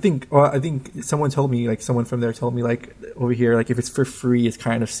 I think someone from there told me, like, over here, like, if it's for free, it's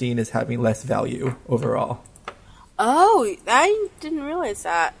kind of seen as having less value overall. Oh, I didn't realize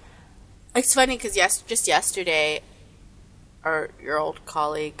that. It's funny because just yesterday, your old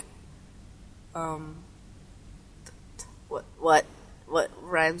colleague, what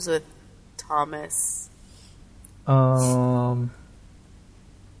rhymes with Thomas?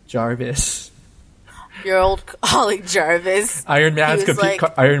 Jarvis. Your old colleague Jarvis. Iron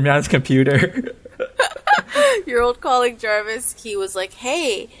Man's computer. Your old colleague Jarvis. He was like,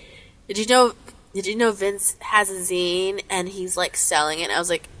 "Hey, did you know Vince has a zine and he's like selling it?" And I was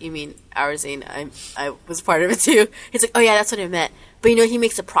like, "You mean our zine? I was part of it too." He's like, "Oh yeah, that's what I meant. But he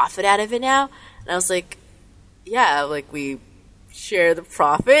makes a profit out of it now." And I was like, "Yeah, like we share the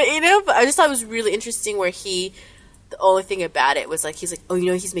profit, But I just thought it was really interesting where the only thing about it was like he's like, "Oh,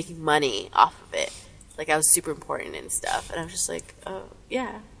 he's making money off of it. Like I was super important and stuff." And I was just like, "Oh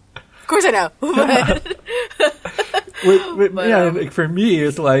yeah, of course I know." Like for me,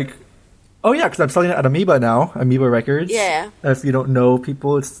 it's like, oh yeah, because I'm selling it at Amoeba now, Amoeba Records. Yeah. If you don't know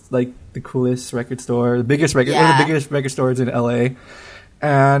people, it's like the coolest record store, one of the biggest record stores in LA.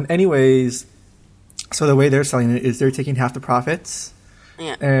 And anyways, so the way they're selling it is they're taking half the profits.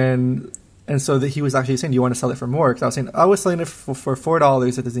 Yeah. And so that he was actually saying, "Do you want to sell it for more?" Because I was saying I was selling it for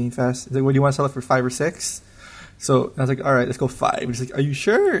 $4 at the Zine Fest. He's like, "Well, do you want to sell it for $5 or $6?" So I was like, "All right, let's go $5." He's like, "Are you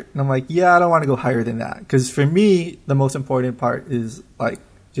sure?" And I'm like, "Yeah, I don't want to go higher than that." Because for me, the most important part is like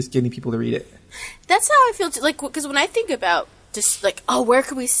just getting people to read it. That's how I feel too. Like, because when I think about just like, oh, where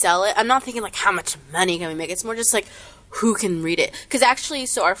could we sell it? I'm not thinking like how much money can we make. It's more just like who can read it. Because actually,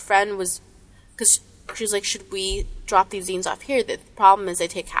 so our friend because she was like, should we drop these zines off here? The problem is they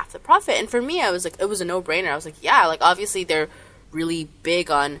take half the profit. And for me, I was like, it was a no-brainer. I was like, yeah, like obviously they're really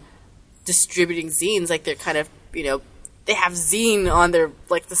big on distributing zines. Like they're kind of, they have zine on their,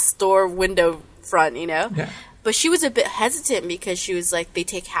 like the store window front, Yeah. But she was a bit hesitant because she was like, they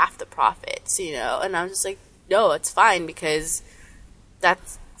take half the profits, And I was just like, no, it's fine because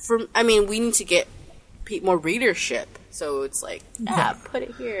we need to get more readership. So it's like, put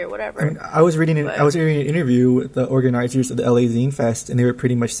it here, whatever. I mean, I was reading an interview with the organizers of the LA Zine Fest, and they were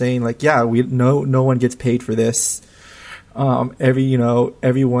pretty much saying like, yeah, no one gets paid for this.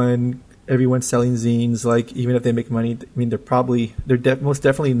 Everyone's selling zines. Like even if they make money, I mean, they're most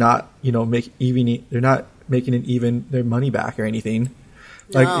definitely not they're not making their money back or anything.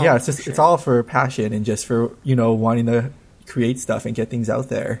 Like No, it's just it's all for passion and just for wanting to create stuff and get things out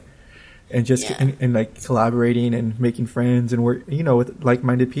there. And just and like collaborating and making friends and work, with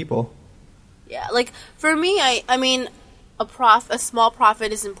like-minded people. Yeah, like for me, I mean, a small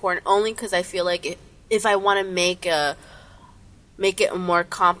profit is important only because I feel like if I want to make it more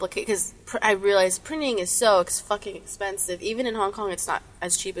complicated, because I realize printing is so fucking expensive. Even in Hong Kong, it's not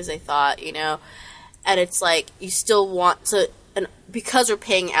as cheap as I thought, And it's like you still want to, and because we're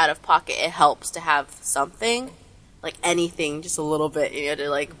paying out of pocket, it helps to have something. Like anything, just a little bit, to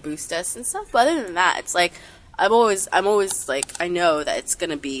like boost us and stuff. But other than that, it's like I'm always like I know that it's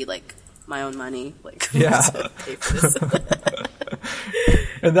gonna be like my own money, like to pay for this.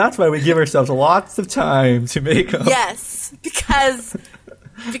 And that's why we give ourselves lots of time to make up. Yes, because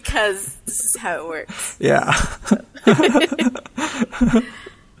this is how it works. Yeah.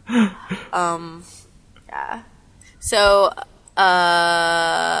 Yeah. So,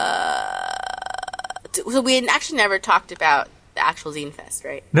 So we actually never talked about the actual Zine Fest,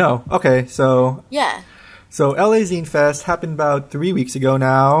 right? No. Okay. So Yeah. LA Zine Fest happened about 3 weeks ago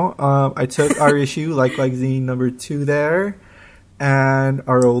now. I took our issue, Like Zine number 2 there, and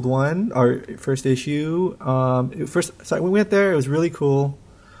our old one, our first issue. So we went there. It was really cool.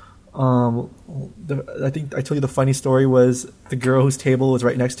 I think I told you the funny story was the girl whose table was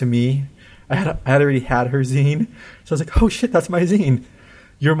right next to me. I had already had her zine, so I was like, "Oh shit, that's my zine."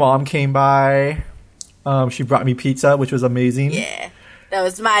 Your mom came by. She brought me pizza, which was amazing. Yeah, that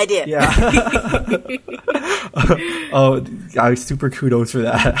was my idea. Yeah. Super kudos for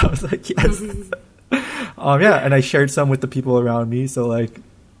that. I was like, yes. Yeah, and I shared some with the people around me, so like,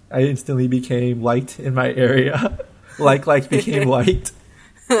 I instantly became liked in my area. like became liked.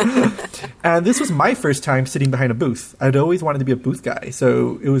 And this was my first time sitting behind a booth. I'd always wanted to be a booth guy,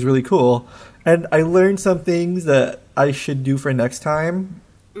 so it was really cool. And I learned some things that I should do for next time.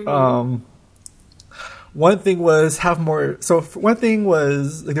 Mm-hmm. One thing was have more. So one thing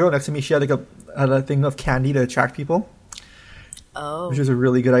was the girl next to me. She had like a thing of candy to attract people, which was a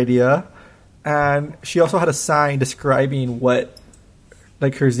really good idea. And she also had a sign describing what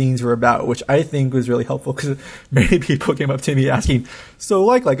like her zines were about, which I think was really helpful because many people came up to me asking, "So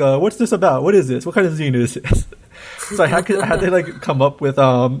what's this about? What is this? What kind of zine is this?" So I had to like come up with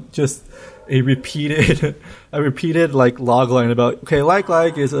just a repeated like log line about, okay,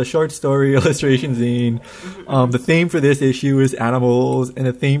 like is a short story illustration zine. The theme for this issue is animals, and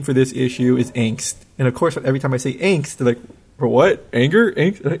the theme for this issue is angst. And of course, every time I say angst, they're like, "For what? Anger?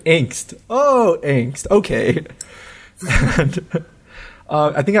 Angst? Oh, angst. Okay." And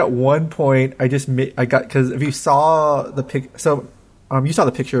I think at one point I got, because if you saw the you saw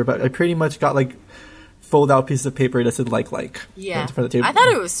the picture, but I pretty much got like fold out pieces of paper that said like. Yeah. In front of the table. I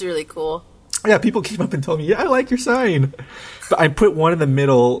thought it was really cool. Yeah, people came up and told me, "Yeah, I like your sign." But I put one in the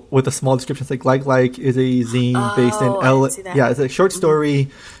middle with a small description. It's like is a zine based in LA. Yeah, it's a short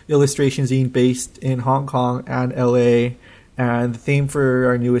story illustration zine based in Hong Kong and LA. And the theme for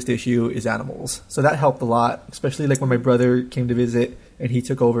our newest issue is animals. So that helped a lot, especially like when my brother came to visit and he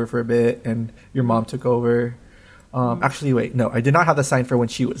took over for a bit and your mom took over. Actually, wait, no, I did not have the sign for when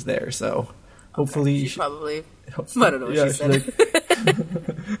she was there. So hopefully she probably, I don't know what she said. Like,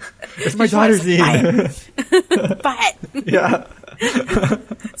 it's my daughter's zine. Buy it. Yeah.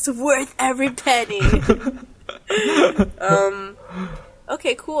 It's worth every penny.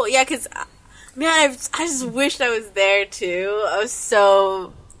 Okay, cool. Yeah, because... Man, I just wished I was there too. I was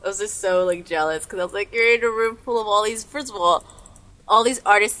just so like jealous because I was like, you're in a room full of all these. First of all these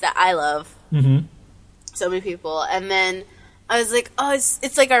artists that I love. Mm-hmm. So many people, and then I was like, oh,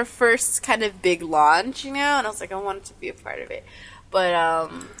 it's like our first kind of big launch, you know. And I was like, I wanted to be a part of it, but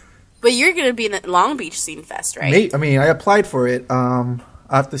you're gonna be in the Long Beach Zine Fest, right? I mean, I applied for it. I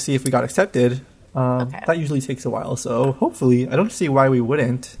have to see if we got accepted. Okay. That usually takes a while, so hopefully, I don't see why we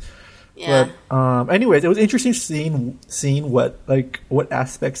wouldn't. Yeah. But anyways, it was interesting seeing what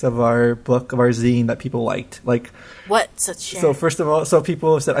aspects of our book, of our zine, that people liked. Like, what such? So first of all,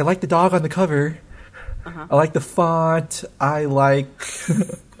 people said, "I like the dog on the cover. I like the font. I like."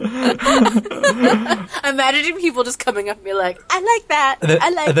 I'm imagining people just coming up and be like, "I like that.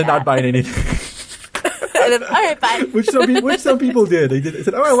 And then not buying anything. And then, all right, bye. Which some people did. They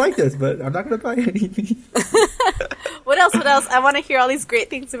said, "Oh, I like this, but I'm not going to buy anything." What else? I want to hear all these great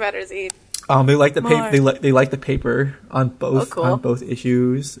things about our zine. They like the paper. They like the paper on both cool. on both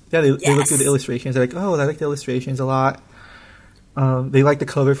issues. Yeah, they look through the illustrations. They're like, "Oh, I like the illustrations a lot." They like the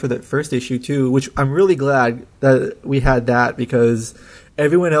cover for the first issue too, which I'm really glad that we had that, because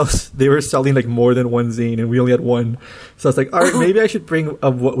everyone else, they were selling like more than one zine and we only had one. So I was like, all right, maybe I should bring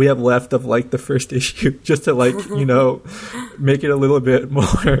what we have left of like the first issue just to like, make it a little bit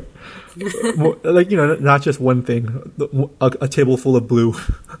more like, not just one thing, a table full of blue.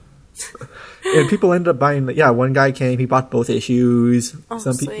 And people ended up buying, one guy came, he bought both issues. Oh,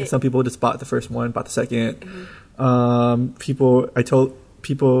 some people just bought the first one, bought the second. Mm-hmm. I told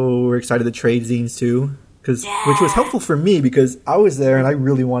people were excited to trade zines too. Which was helpful for me because I was there and I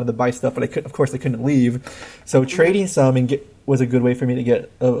really wanted to buy stuff, but I couldn't leave. So trading some was a good way for me to get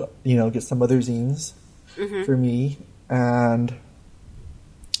some other zines for me. And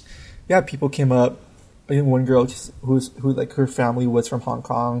people came up. I think one girl who like her family was from Hong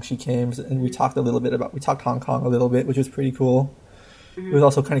Kong. She came and we talked Hong Kong a little bit, which was pretty cool. Mm-hmm. It was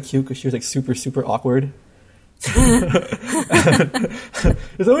also kind of cute because she was like super, super awkward.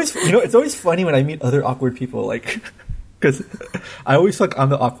 It's always funny when I meet other awkward people, like, because I always feel like I'm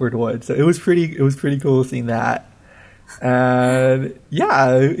the awkward one. So it was pretty cool seeing that, and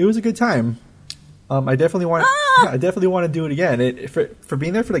it was a good time. I definitely want. I definitely want to do it again. For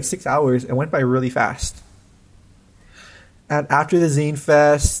being there for like 6 hours, it went by really fast. And after the Zine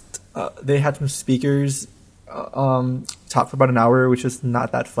Fest, they had some speakers talk for about an hour, which was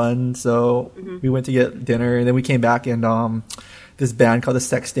not that fun. So we went to get dinner, and then we came back, and this band called the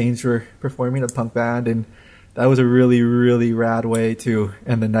Sex Stains were performing, a punk band, and that was a really, really rad way to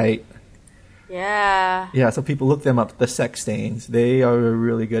end the night. Yeah. Yeah, so people look them up, the Sex Stains. They are a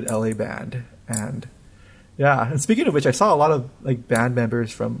really good LA band. And yeah, and speaking of which, I saw a lot of like band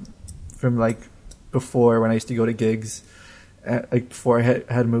members from like before, when I used to go to gigs, like before I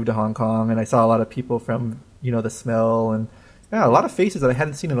had moved to Hong Kong, and I saw a lot of people from, you know, The Smell, and yeah, a lot of faces that I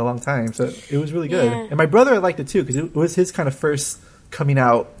hadn't seen in a long time. So it was really good. Yeah. And my brother liked it too, because it was his kind of first coming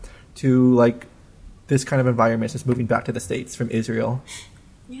out to like this kind of environment, just moving back to the States from Israel.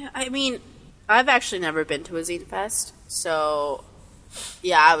 Yeah, I mean, I've actually never been to a Zine Fest, so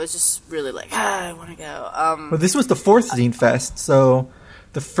yeah, I was just really like, I want to go. Well, this was the fourth Zine Fest, so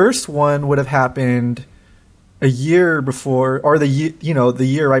the first one would have happened a year before, or the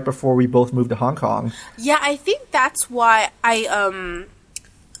year right before we both moved to Hong Kong. Yeah, I think that's why when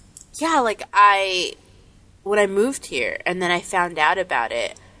I moved here and then I found out about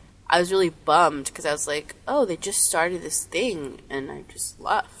it, I was really bummed because I was like, oh, they just started this thing and I just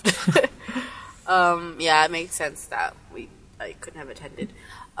left. Yeah, it makes sense that I couldn't have attended.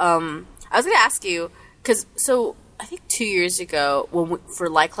 I was going to ask you, because I think 2 years ago, for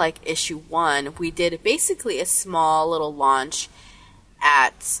Like issue 1, we did basically a small little launch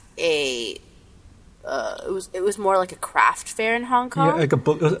at a. It was more like a craft fair in Hong Kong. Yeah, like a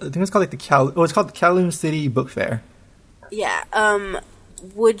book. I think it's called like it's called the Kowloon City Book Fair. Yeah.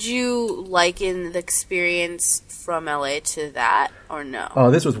 Would you liken the experience from LA to that, or no?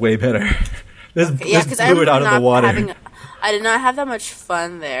 Oh, this was way better. This blew it out of the water. I did not have that much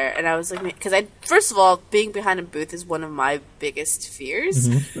fun there, and I was like, because first of all, being behind a booth is one of my biggest fears.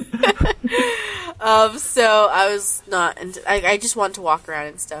 Mm-hmm. So I was not. I just wanted to walk around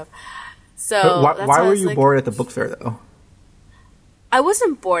and stuff. So why were you bored at the book fair though? I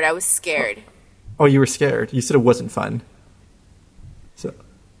wasn't bored. I was scared. Oh, you were scared. You said it wasn't fun. So.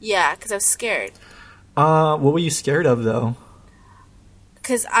 Yeah, because I was scared. What were you scared of though?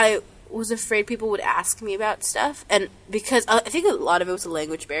 Because I was afraid people would ask me about stuff, and because I think a lot of it was a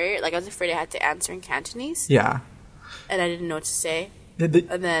language barrier. Like I was afraid I had to answer in Cantonese. Yeah. And I didn't know what to say. And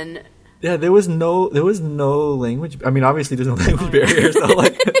then. Yeah, there was no language. I mean, obviously there's no language barrier, so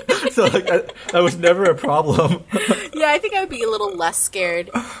that was never a problem. Yeah, I think I would be a little less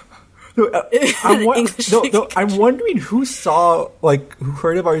scared. I'm wondering who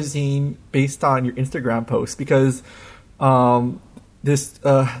heard of our zine based on your Instagram post, because this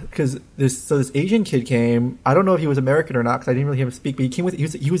Asian kid came. I don't know if he was American or not, because I didn't really hear him speak. But he came with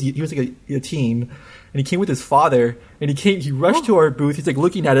he was like a teen, and he came with his father. And he rushed to our booth. He's like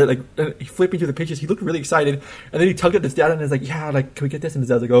looking at it, like flipping through the pictures. He looked really excited, and then he tugged at his dad and was like, "Yeah, like can we get this?" And his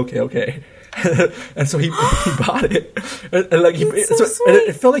dad's like, "Okay." And so he bought it, and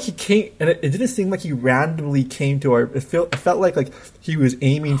it felt like he came, and it didn't seem like he randomly came to our. It felt like he was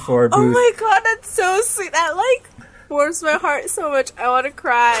aiming for our booth. Oh my god, that's so sweet. That warms my heart so much. I want to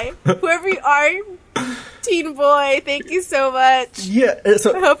cry. Whoever you are, teen boy, thank you so much. Yeah, I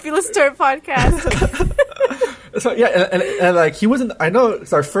hope you listen to our podcast. So yeah, and he wasn't. I know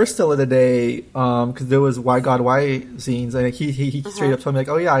it's our first sale of the day, because there was Why God Why zines, and he straight up told me like,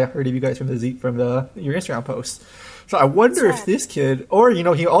 "Oh yeah, I heard of you guys from your Instagram post." So I wonder if this kid, or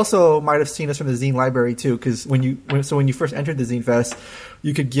he also might have seen us from the zine library too, because when you first entered the Zine Fest,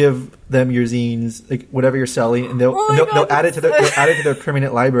 you could give them your zines, like whatever you're selling, and they'll add it to their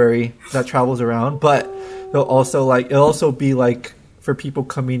permanent library that travels around. But they'll also it'll also be like, for people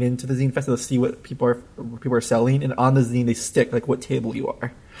coming into the Zine Fest, they'll see what people are selling, and on the zine they stick like what table you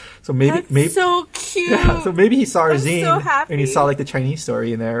are. So maybe so cute. Yeah, so maybe he saw our zine so and he saw like the Chinese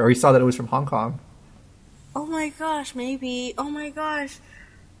story in there, or he saw that it was from Hong Kong. Oh my gosh, maybe. Oh my gosh.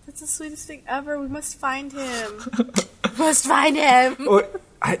 That's the sweetest thing ever. We must find him. Or,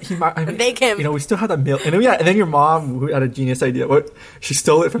 Make him. We still had that mail. And then your mom, who had a genius idea, she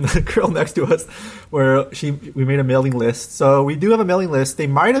stole it from the girl next to us, where we made a mailing list. So we do have a mailing list. They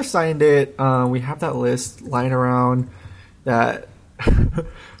might have signed it. We have that list lying around that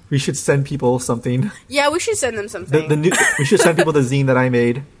we should send people something. Yeah, we should send them something. We should send people the zine that I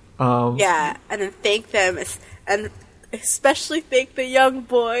made. Yeah, and then thank them, and especially thank the young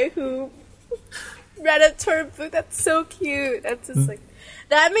boy who ran up to our booth. That's so cute. That's just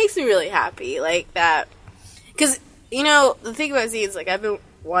that makes me really happy, like that, because the thing about zines, I've been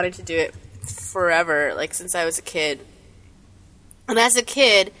wanting to do it forever, since I was a kid, and as a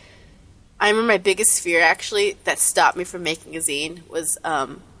kid, I remember my biggest fear, actually, that stopped me from making a zine was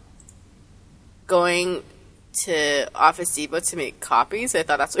going to Office Depot to make copies. I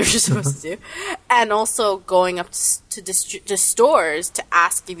thought that's what you're supposed to do. And also going up to stores to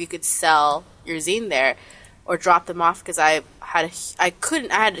ask if you could sell your zine there or drop them off, because I had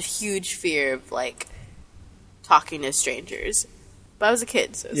a huge fear of, like, talking to strangers. But I was a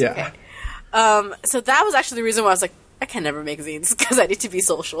kid, so it was okay. So that was actually the reason why I was like, I can never make zines because I need to be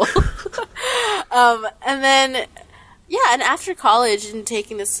social. And then, and after college and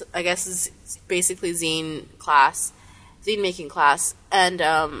taking this, I guess, is basically zine making class,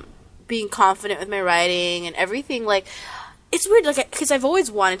 and being confident with my writing and everything, like, it's weird, like, because I've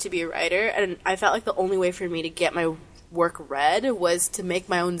always wanted to be a writer, and I felt like the only way for me to get my work read was to make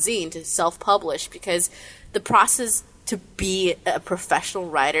my own zine, to self-publish, because the process to be a professional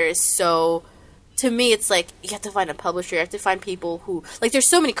writer is so... To me, it's like, you have to find a publisher, you have to find people who... Like, there's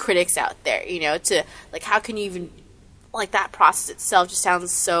so many critics out there, you know, to... Like, how can you even... Like, that process itself just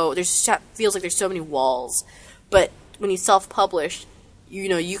sounds so... feels like there's so many walls. But when you self-publish, you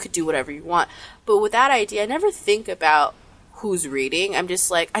know, you could do whatever you want. But with that idea, I never think about who's reading. I'm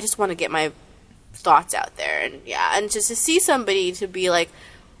just like, I just want to get my thoughts out there. And just to see somebody to be like...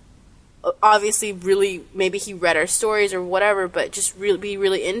 Obviously, really... Maybe he read our stories or whatever, but just really be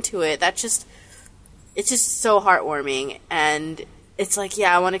really into it. That just... It's just so heartwarming, and it's like,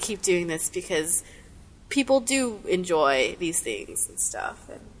 I want to keep doing this because people do enjoy these things and stuff,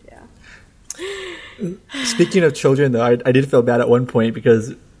 and Speaking of children, though, I did feel bad at one point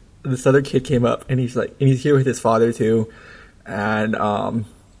because this other kid came up, and he's here with his father too, and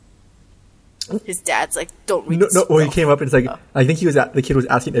his dad's like, "Don't read this." No, well, he came up and it's like, I think the kid was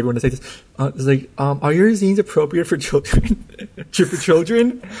asking everyone to say this. It's like, are your zines appropriate for children? For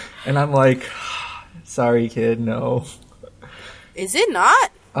children? And I'm like, sorry, kid, no. Is it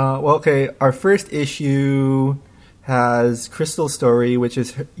not? Well, okay. Our first issue has Crystal's story, which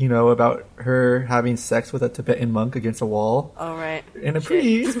is, you know, about her having sex with a Tibetan monk against a wall. Oh, right. And it's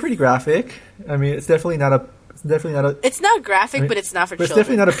pretty graphic. I mean, it's definitely not a. It's not graphic, but it's not for children. It's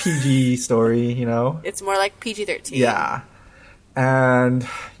definitely not a PG story, you know. It's more like PG-13. Yeah. And,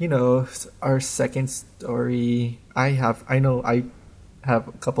 you know, our second story, I have a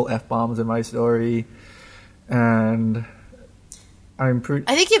couple F-bombs in my story, and I'm pretty...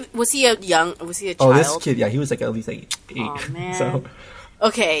 I think was he a child? Oh, this kid, he was like at least like 8. Oh, man. So,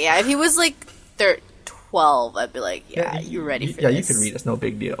 okay, if he was like 12, I'd be like, you're ready for this. Yeah, you can read, it's no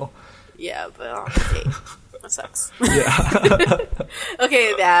big deal. Yeah, but 8. That sucks. Yeah.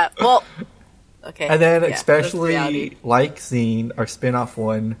 Okay, well... Okay. And then, especially like Zine, our spin-off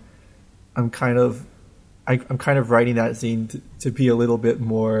one, I'm kind of writing that zine to be a little bit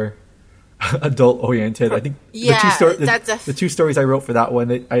more adult oriented. I think the two stories I wrote for that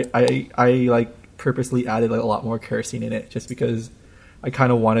one, I like purposely added like a lot more kerosene in it, just because I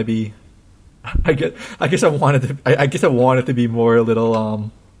kind of want to be. I guess I wanted to be more a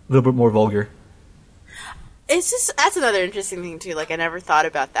little bit more vulgar. It's just, that's another interesting thing too. Like, I never thought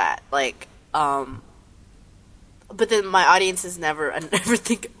about that. Like, but then my audience I never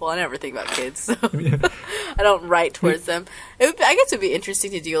think about kids, so I don't write towards them. I guess it would be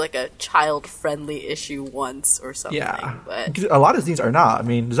interesting to do like a child-friendly issue once or something. Yeah, but a lot of zines are not. I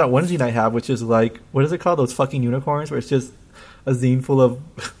mean, there's that one zine I have, which is like, what is it called? Those fucking unicorns, where it's just a zine full of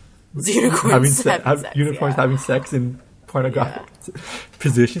unicorns having sex in pornographic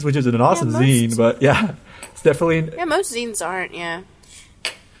positions, which is an awesome zine. But it's definitely most zines aren't. Yeah,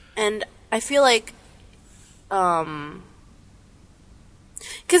 and I feel like.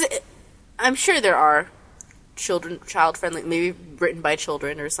 Because I'm sure there are child-friendly, maybe written by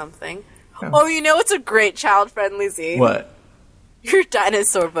children or something. Yeah. Oh, you know what's a great child-friendly zine? What? Your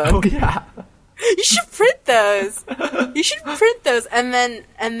dinosaur book. Oh, yeah. You should print those. And then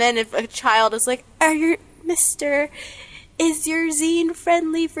if a child is like, is your zine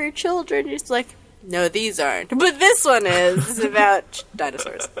friendly for children? You're just like, no, these aren't. But this one is. It's about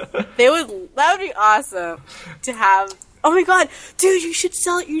dinosaurs. That would be awesome to have. Oh my god, dude, you should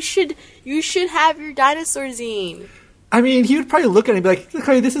sell it. You should have your dinosaur zine. I mean, he would probably look at it and be like,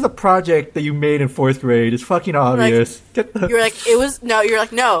 "Okay, this is a project that you made in 4th grade. It's fucking obvious." You're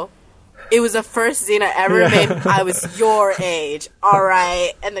like, no. It was the first zine I ever made. I was your age. All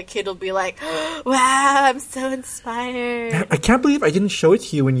right. And the kid will be like, wow, I'm so inspired. I can't believe I didn't show it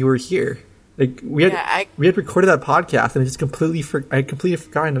to you when you were here. Like, we had recorded that podcast, and I completely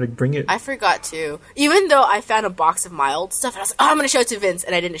forgot to bring it. I forgot too. Even though I found a box of my old stuff, and I was like, I'm going to show it to Vince,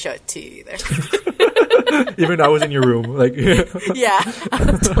 and I didn't show it to you either. Even though I was in your room, like. Yeah,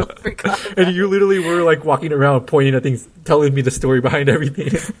 I totally forgot. And you literally were like walking around, pointing at things, telling me the story behind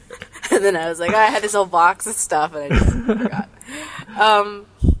everything. And And then I was like, oh, I had this whole box of stuff, and I just forgot.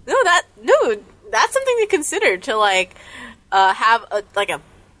 That's something to consider, to like have a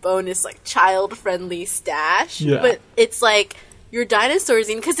bonus like child friendly stash. Yeah. But it's like your dinosaur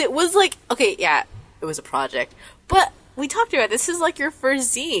zine, because it was like, okay, yeah, it was a project, but we talked about this is like your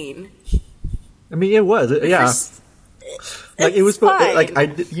first zine. I mean, it was, yeah. Like it was fine. like I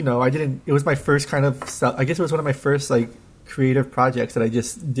didn't. It was my first kind of. I guess it was one of my first like creative projects that I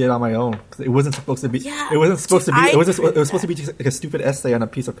just did on my own. It wasn't supposed to be. Yeah, it wasn't supposed to be. It was supposed to be that. just like a stupid essay on a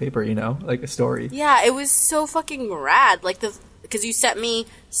piece of paper, like a story. Yeah, it was so fucking rad. Like because you sent me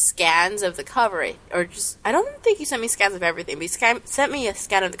scans of the cover, or just I don't think you sent me scans of everything, but you sent me a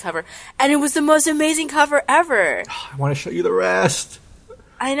scan of the cover, and it was the most amazing cover ever. I want to show you the rest.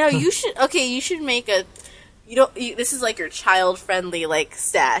 I know you should. Okay, you should make a. This is like your child-friendly like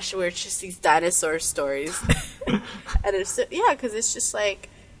stash where it's just these dinosaur stories, and it's because it's just like,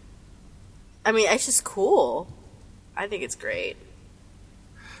 I mean, it's just cool. I think it's great.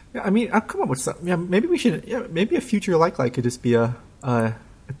 Yeah, I mean, I'll come up with something. Yeah, maybe we should. Yeah, maybe a future like could just be a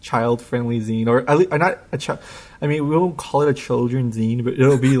child-friendly zine, or not a child. I mean, we won't call it a children's zine, but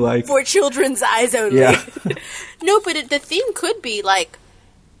it'll be like for children's eyes only. Yeah. No, but the theme could be like,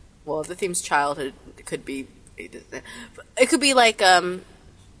 well, if the theme's childhood, it could be. It could be like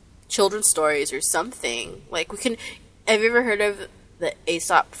children's stories or something. Like we can. Have you ever heard of the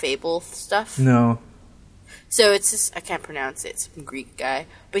Aesop fable stuff? No. So it's just, I can't pronounce it. It's some Greek guy,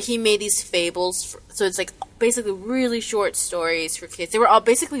 but he made these fables. So it's like basically really short stories for kids. They were all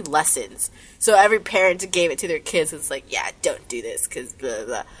basically lessons. So every parent gave it to their kids. It's like, yeah, don't do this because blah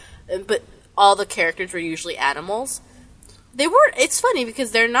blah. But all the characters were usually animals. They weren't. It's funny because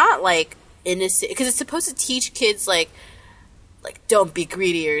they're not like innocent, because it's supposed to teach kids like don't be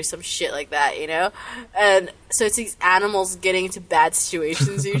greedy or some shit like that, and so it's these animals getting into bad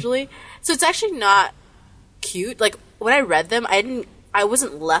situations usually. So it's actually not cute. Like when I read them, I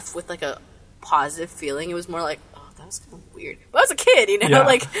wasn't left with like a positive feeling. It was more like, oh, that was kind of weird, but I was a kid, Yeah.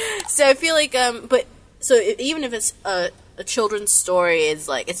 Like, so I feel like but so even if it's a children's story, is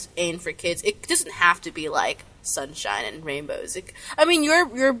like it's aimed for kids, it doesn't have to be like sunshine and rainbows. I mean,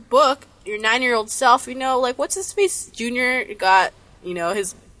 your book, your 9-year-old self, like what's his face? Junior got,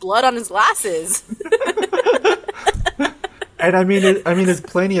 his blood on his glasses. And I mean, there's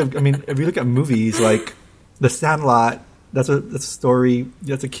plenty of. I mean, if you look at movies like The Sandlot, that's a story.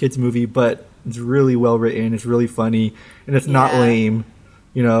 That's a kids movie, but it's really well written. It's really funny, and it's not lame.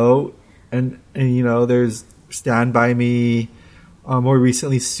 And there's Stand By Me. More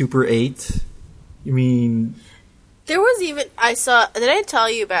recently, Super 8. I mean, there was even did I tell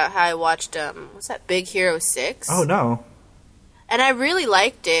you about how I watched what's that, Big Hero 6? Oh no. And I really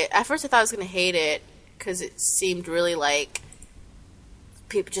liked it. At first I thought I was going to hate it because it seemed really like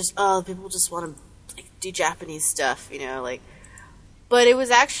people just want to like do Japanese stuff, but it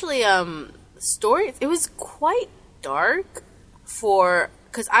was actually story, it was quite dark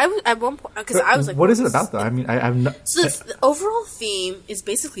because I was at one point, because I was like, what is it about though? I mean, I'm not. So the overall theme is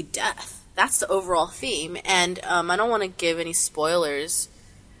basically death. That's the overall theme, and I don't want to give any spoilers,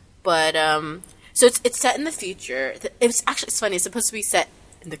 but so it's set in the future. It's funny. It's supposed to be set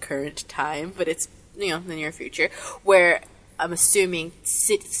in the current time, but it's the near future, where I'm assuming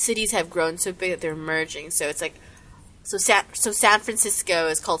cities have grown so big that they're merging. So it's like San Francisco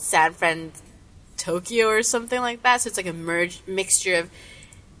is called San Fran Tokyo or something like that. So it's like a mixture of.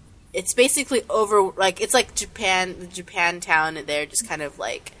 It's basically it's like Japan, the Japantown there just kind of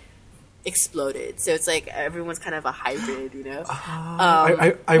like exploded. So it's like everyone's kind of a hybrid,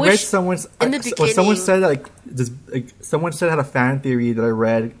 I read someone's in the beginning. Someone said someone said had a fan theory that I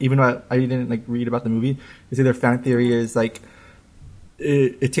read, even though I didn't read about the movie. They say their fan theory is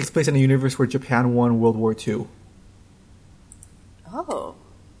it takes place in a universe where Japan won World War II. Oh,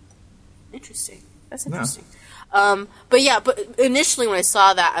 interesting. That's interesting. Yeah. But initially when I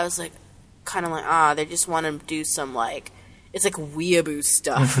saw that, I was like, kind of like, they just want to do some it's like weeaboo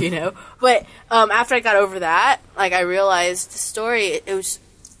stuff, But after I got over that, I realized the story. It was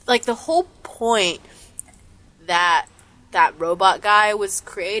like the whole point that robot guy was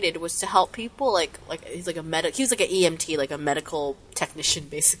created was to help people. Like he's like he was like an EMT, like a medical technician,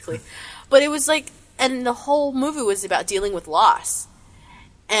 basically. But it was and the whole movie was about dealing with loss,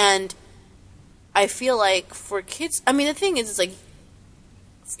 and I feel like for kids, I mean, the thing is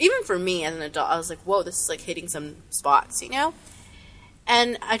even for me as an adult, I was like, whoa, this is hitting some spots,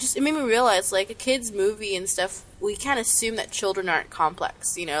 And it made me realize, a kid's movie and stuff, we can't assume that children aren't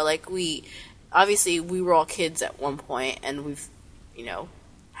complex, obviously we were all kids at one point, and we've,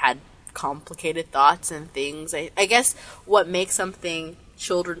 had complicated thoughts and things. I guess what makes something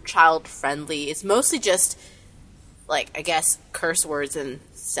child friendly. It's mostly just like, I guess, curse words and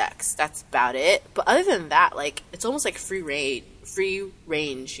sex. That's about it. But other than that, like, it's almost like free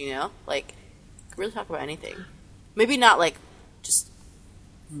range, you know? Like, you can really talk about anything. Maybe not like just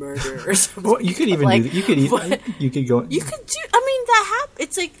murder or something. Well, you could even like, do that. You could go. You could do. I mean,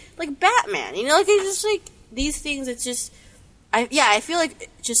 it's like Batman. You know, like it's just like these things. It's just, I feel like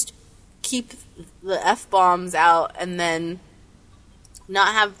just keep the F-bombs out, and then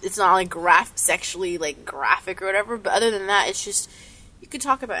not have. It's not like sexually like graphic or whatever. But other than that, it's just you could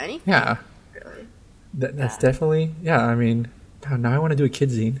talk about anything. Yeah, really. That's definitely. Yeah, I mean, now I want to do a kid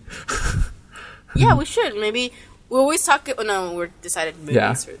zine. Yeah, we should. Maybe we always talk. No, we're decided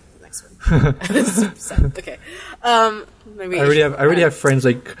movies for the next one. Okay. Maybe I already have friends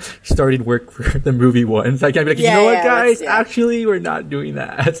like starting work for the movie ones. I can't be like, you know what, guys? Actually, we're not doing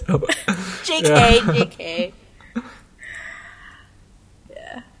that. So, JK.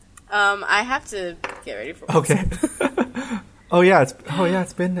 Yeah. I have to get ready for. Okay.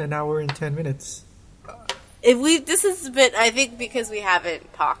 It's been an hour and 10 minutes. This has been, I think, because we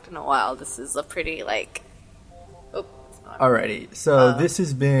haven't talked in a while. This is a pretty like. Alrighty, so this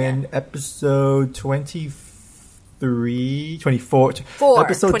has been episode 24.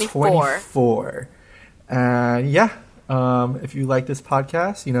 Episode 24. And if you like this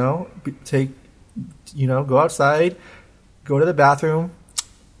podcast, go outside, go to the bathroom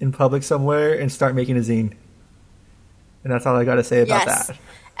in public somewhere, and start making a zine. And that's all I got to say about that.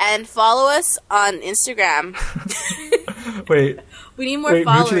 And follow us on Instagram. Wait, we need more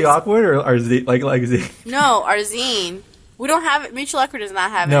followers. Mutually Awkward or our zine, like zine? No, our zine. We don't have it. Mutual Awkward does not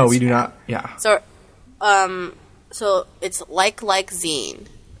have it. No, we do not. Yeah. So it's like zine,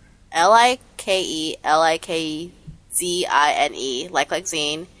 LikeLikeZine, like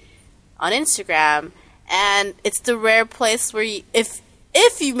zine, on Instagram, and it's the rare place where if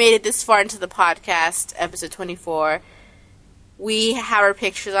you made it this far into the podcast, episode 24. We have our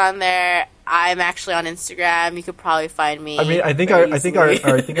pictures on there. I'm actually on Instagram. You could probably find me. I mean, I think our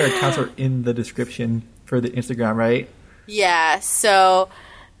accounts are in the description for the Instagram, right? Yeah. So,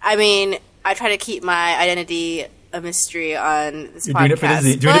 I mean, I try to keep my identity a mystery on this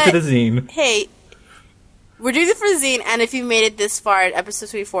podcast. Doing it for the zine. Hey, we're doing it for the zine, and if you made it this far at episode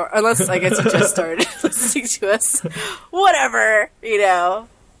 24, unless I guess you just started listening to us, whatever,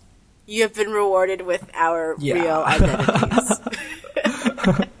 you have been rewarded with our real identities.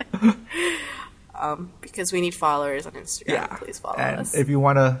 Because we need followers on Instagram. Yeah. Please follow us. If you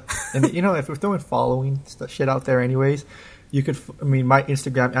want to, if we're throwing following shit out there anyways, you could, my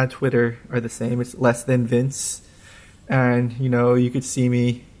Instagram and Twitter are the same. It's less than Vince. And, you could see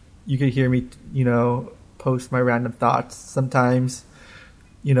me, you could hear me, post my random thoughts. Sometimes,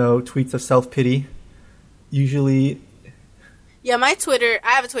 tweets of self-pity. Usually... Yeah, my Twitter.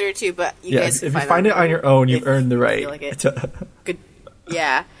 I have a Twitter too, but you guys. If you find it on your own, you've earned the right. Like good.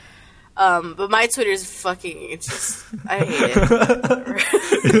 Yeah. But my Twitter is fucking. It's just. I hate it.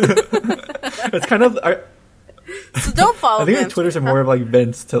 It's kind of. So don't follow me. I think Twitters are more of like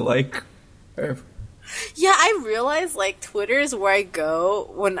vents to like. Yeah, I realize like Twitter is where I go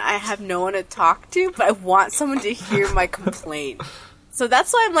when I have no one to talk to, but I want someone to hear my complaint. So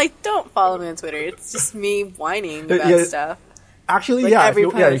that's why I'm like, don't follow me on Twitter. It's just me whining about stuff. Actually,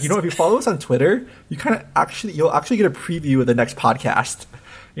 if you follow us on Twitter, you'll actually get a preview of the next podcast.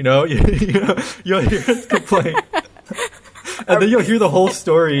 You'll hear us complain, and then you'll hear the whole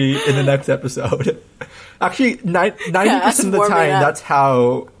story in the next episode. Actually, 90% of the time, that's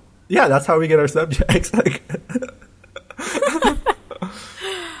how we get our subjects. Like,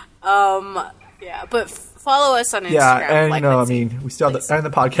 but follow us on Instagram. Yeah, and we still have the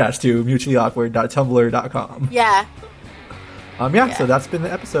podcast too, mutuallyawkward.tumblr.com. Yeah. So that's been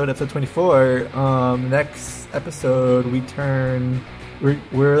the episode 24. Next episode, we're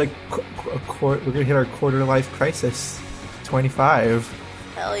like we're gonna hit our quarter life crisis, 25.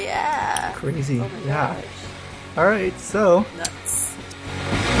 Hell yeah! Crazy, oh my gosh. All right, so Nuts.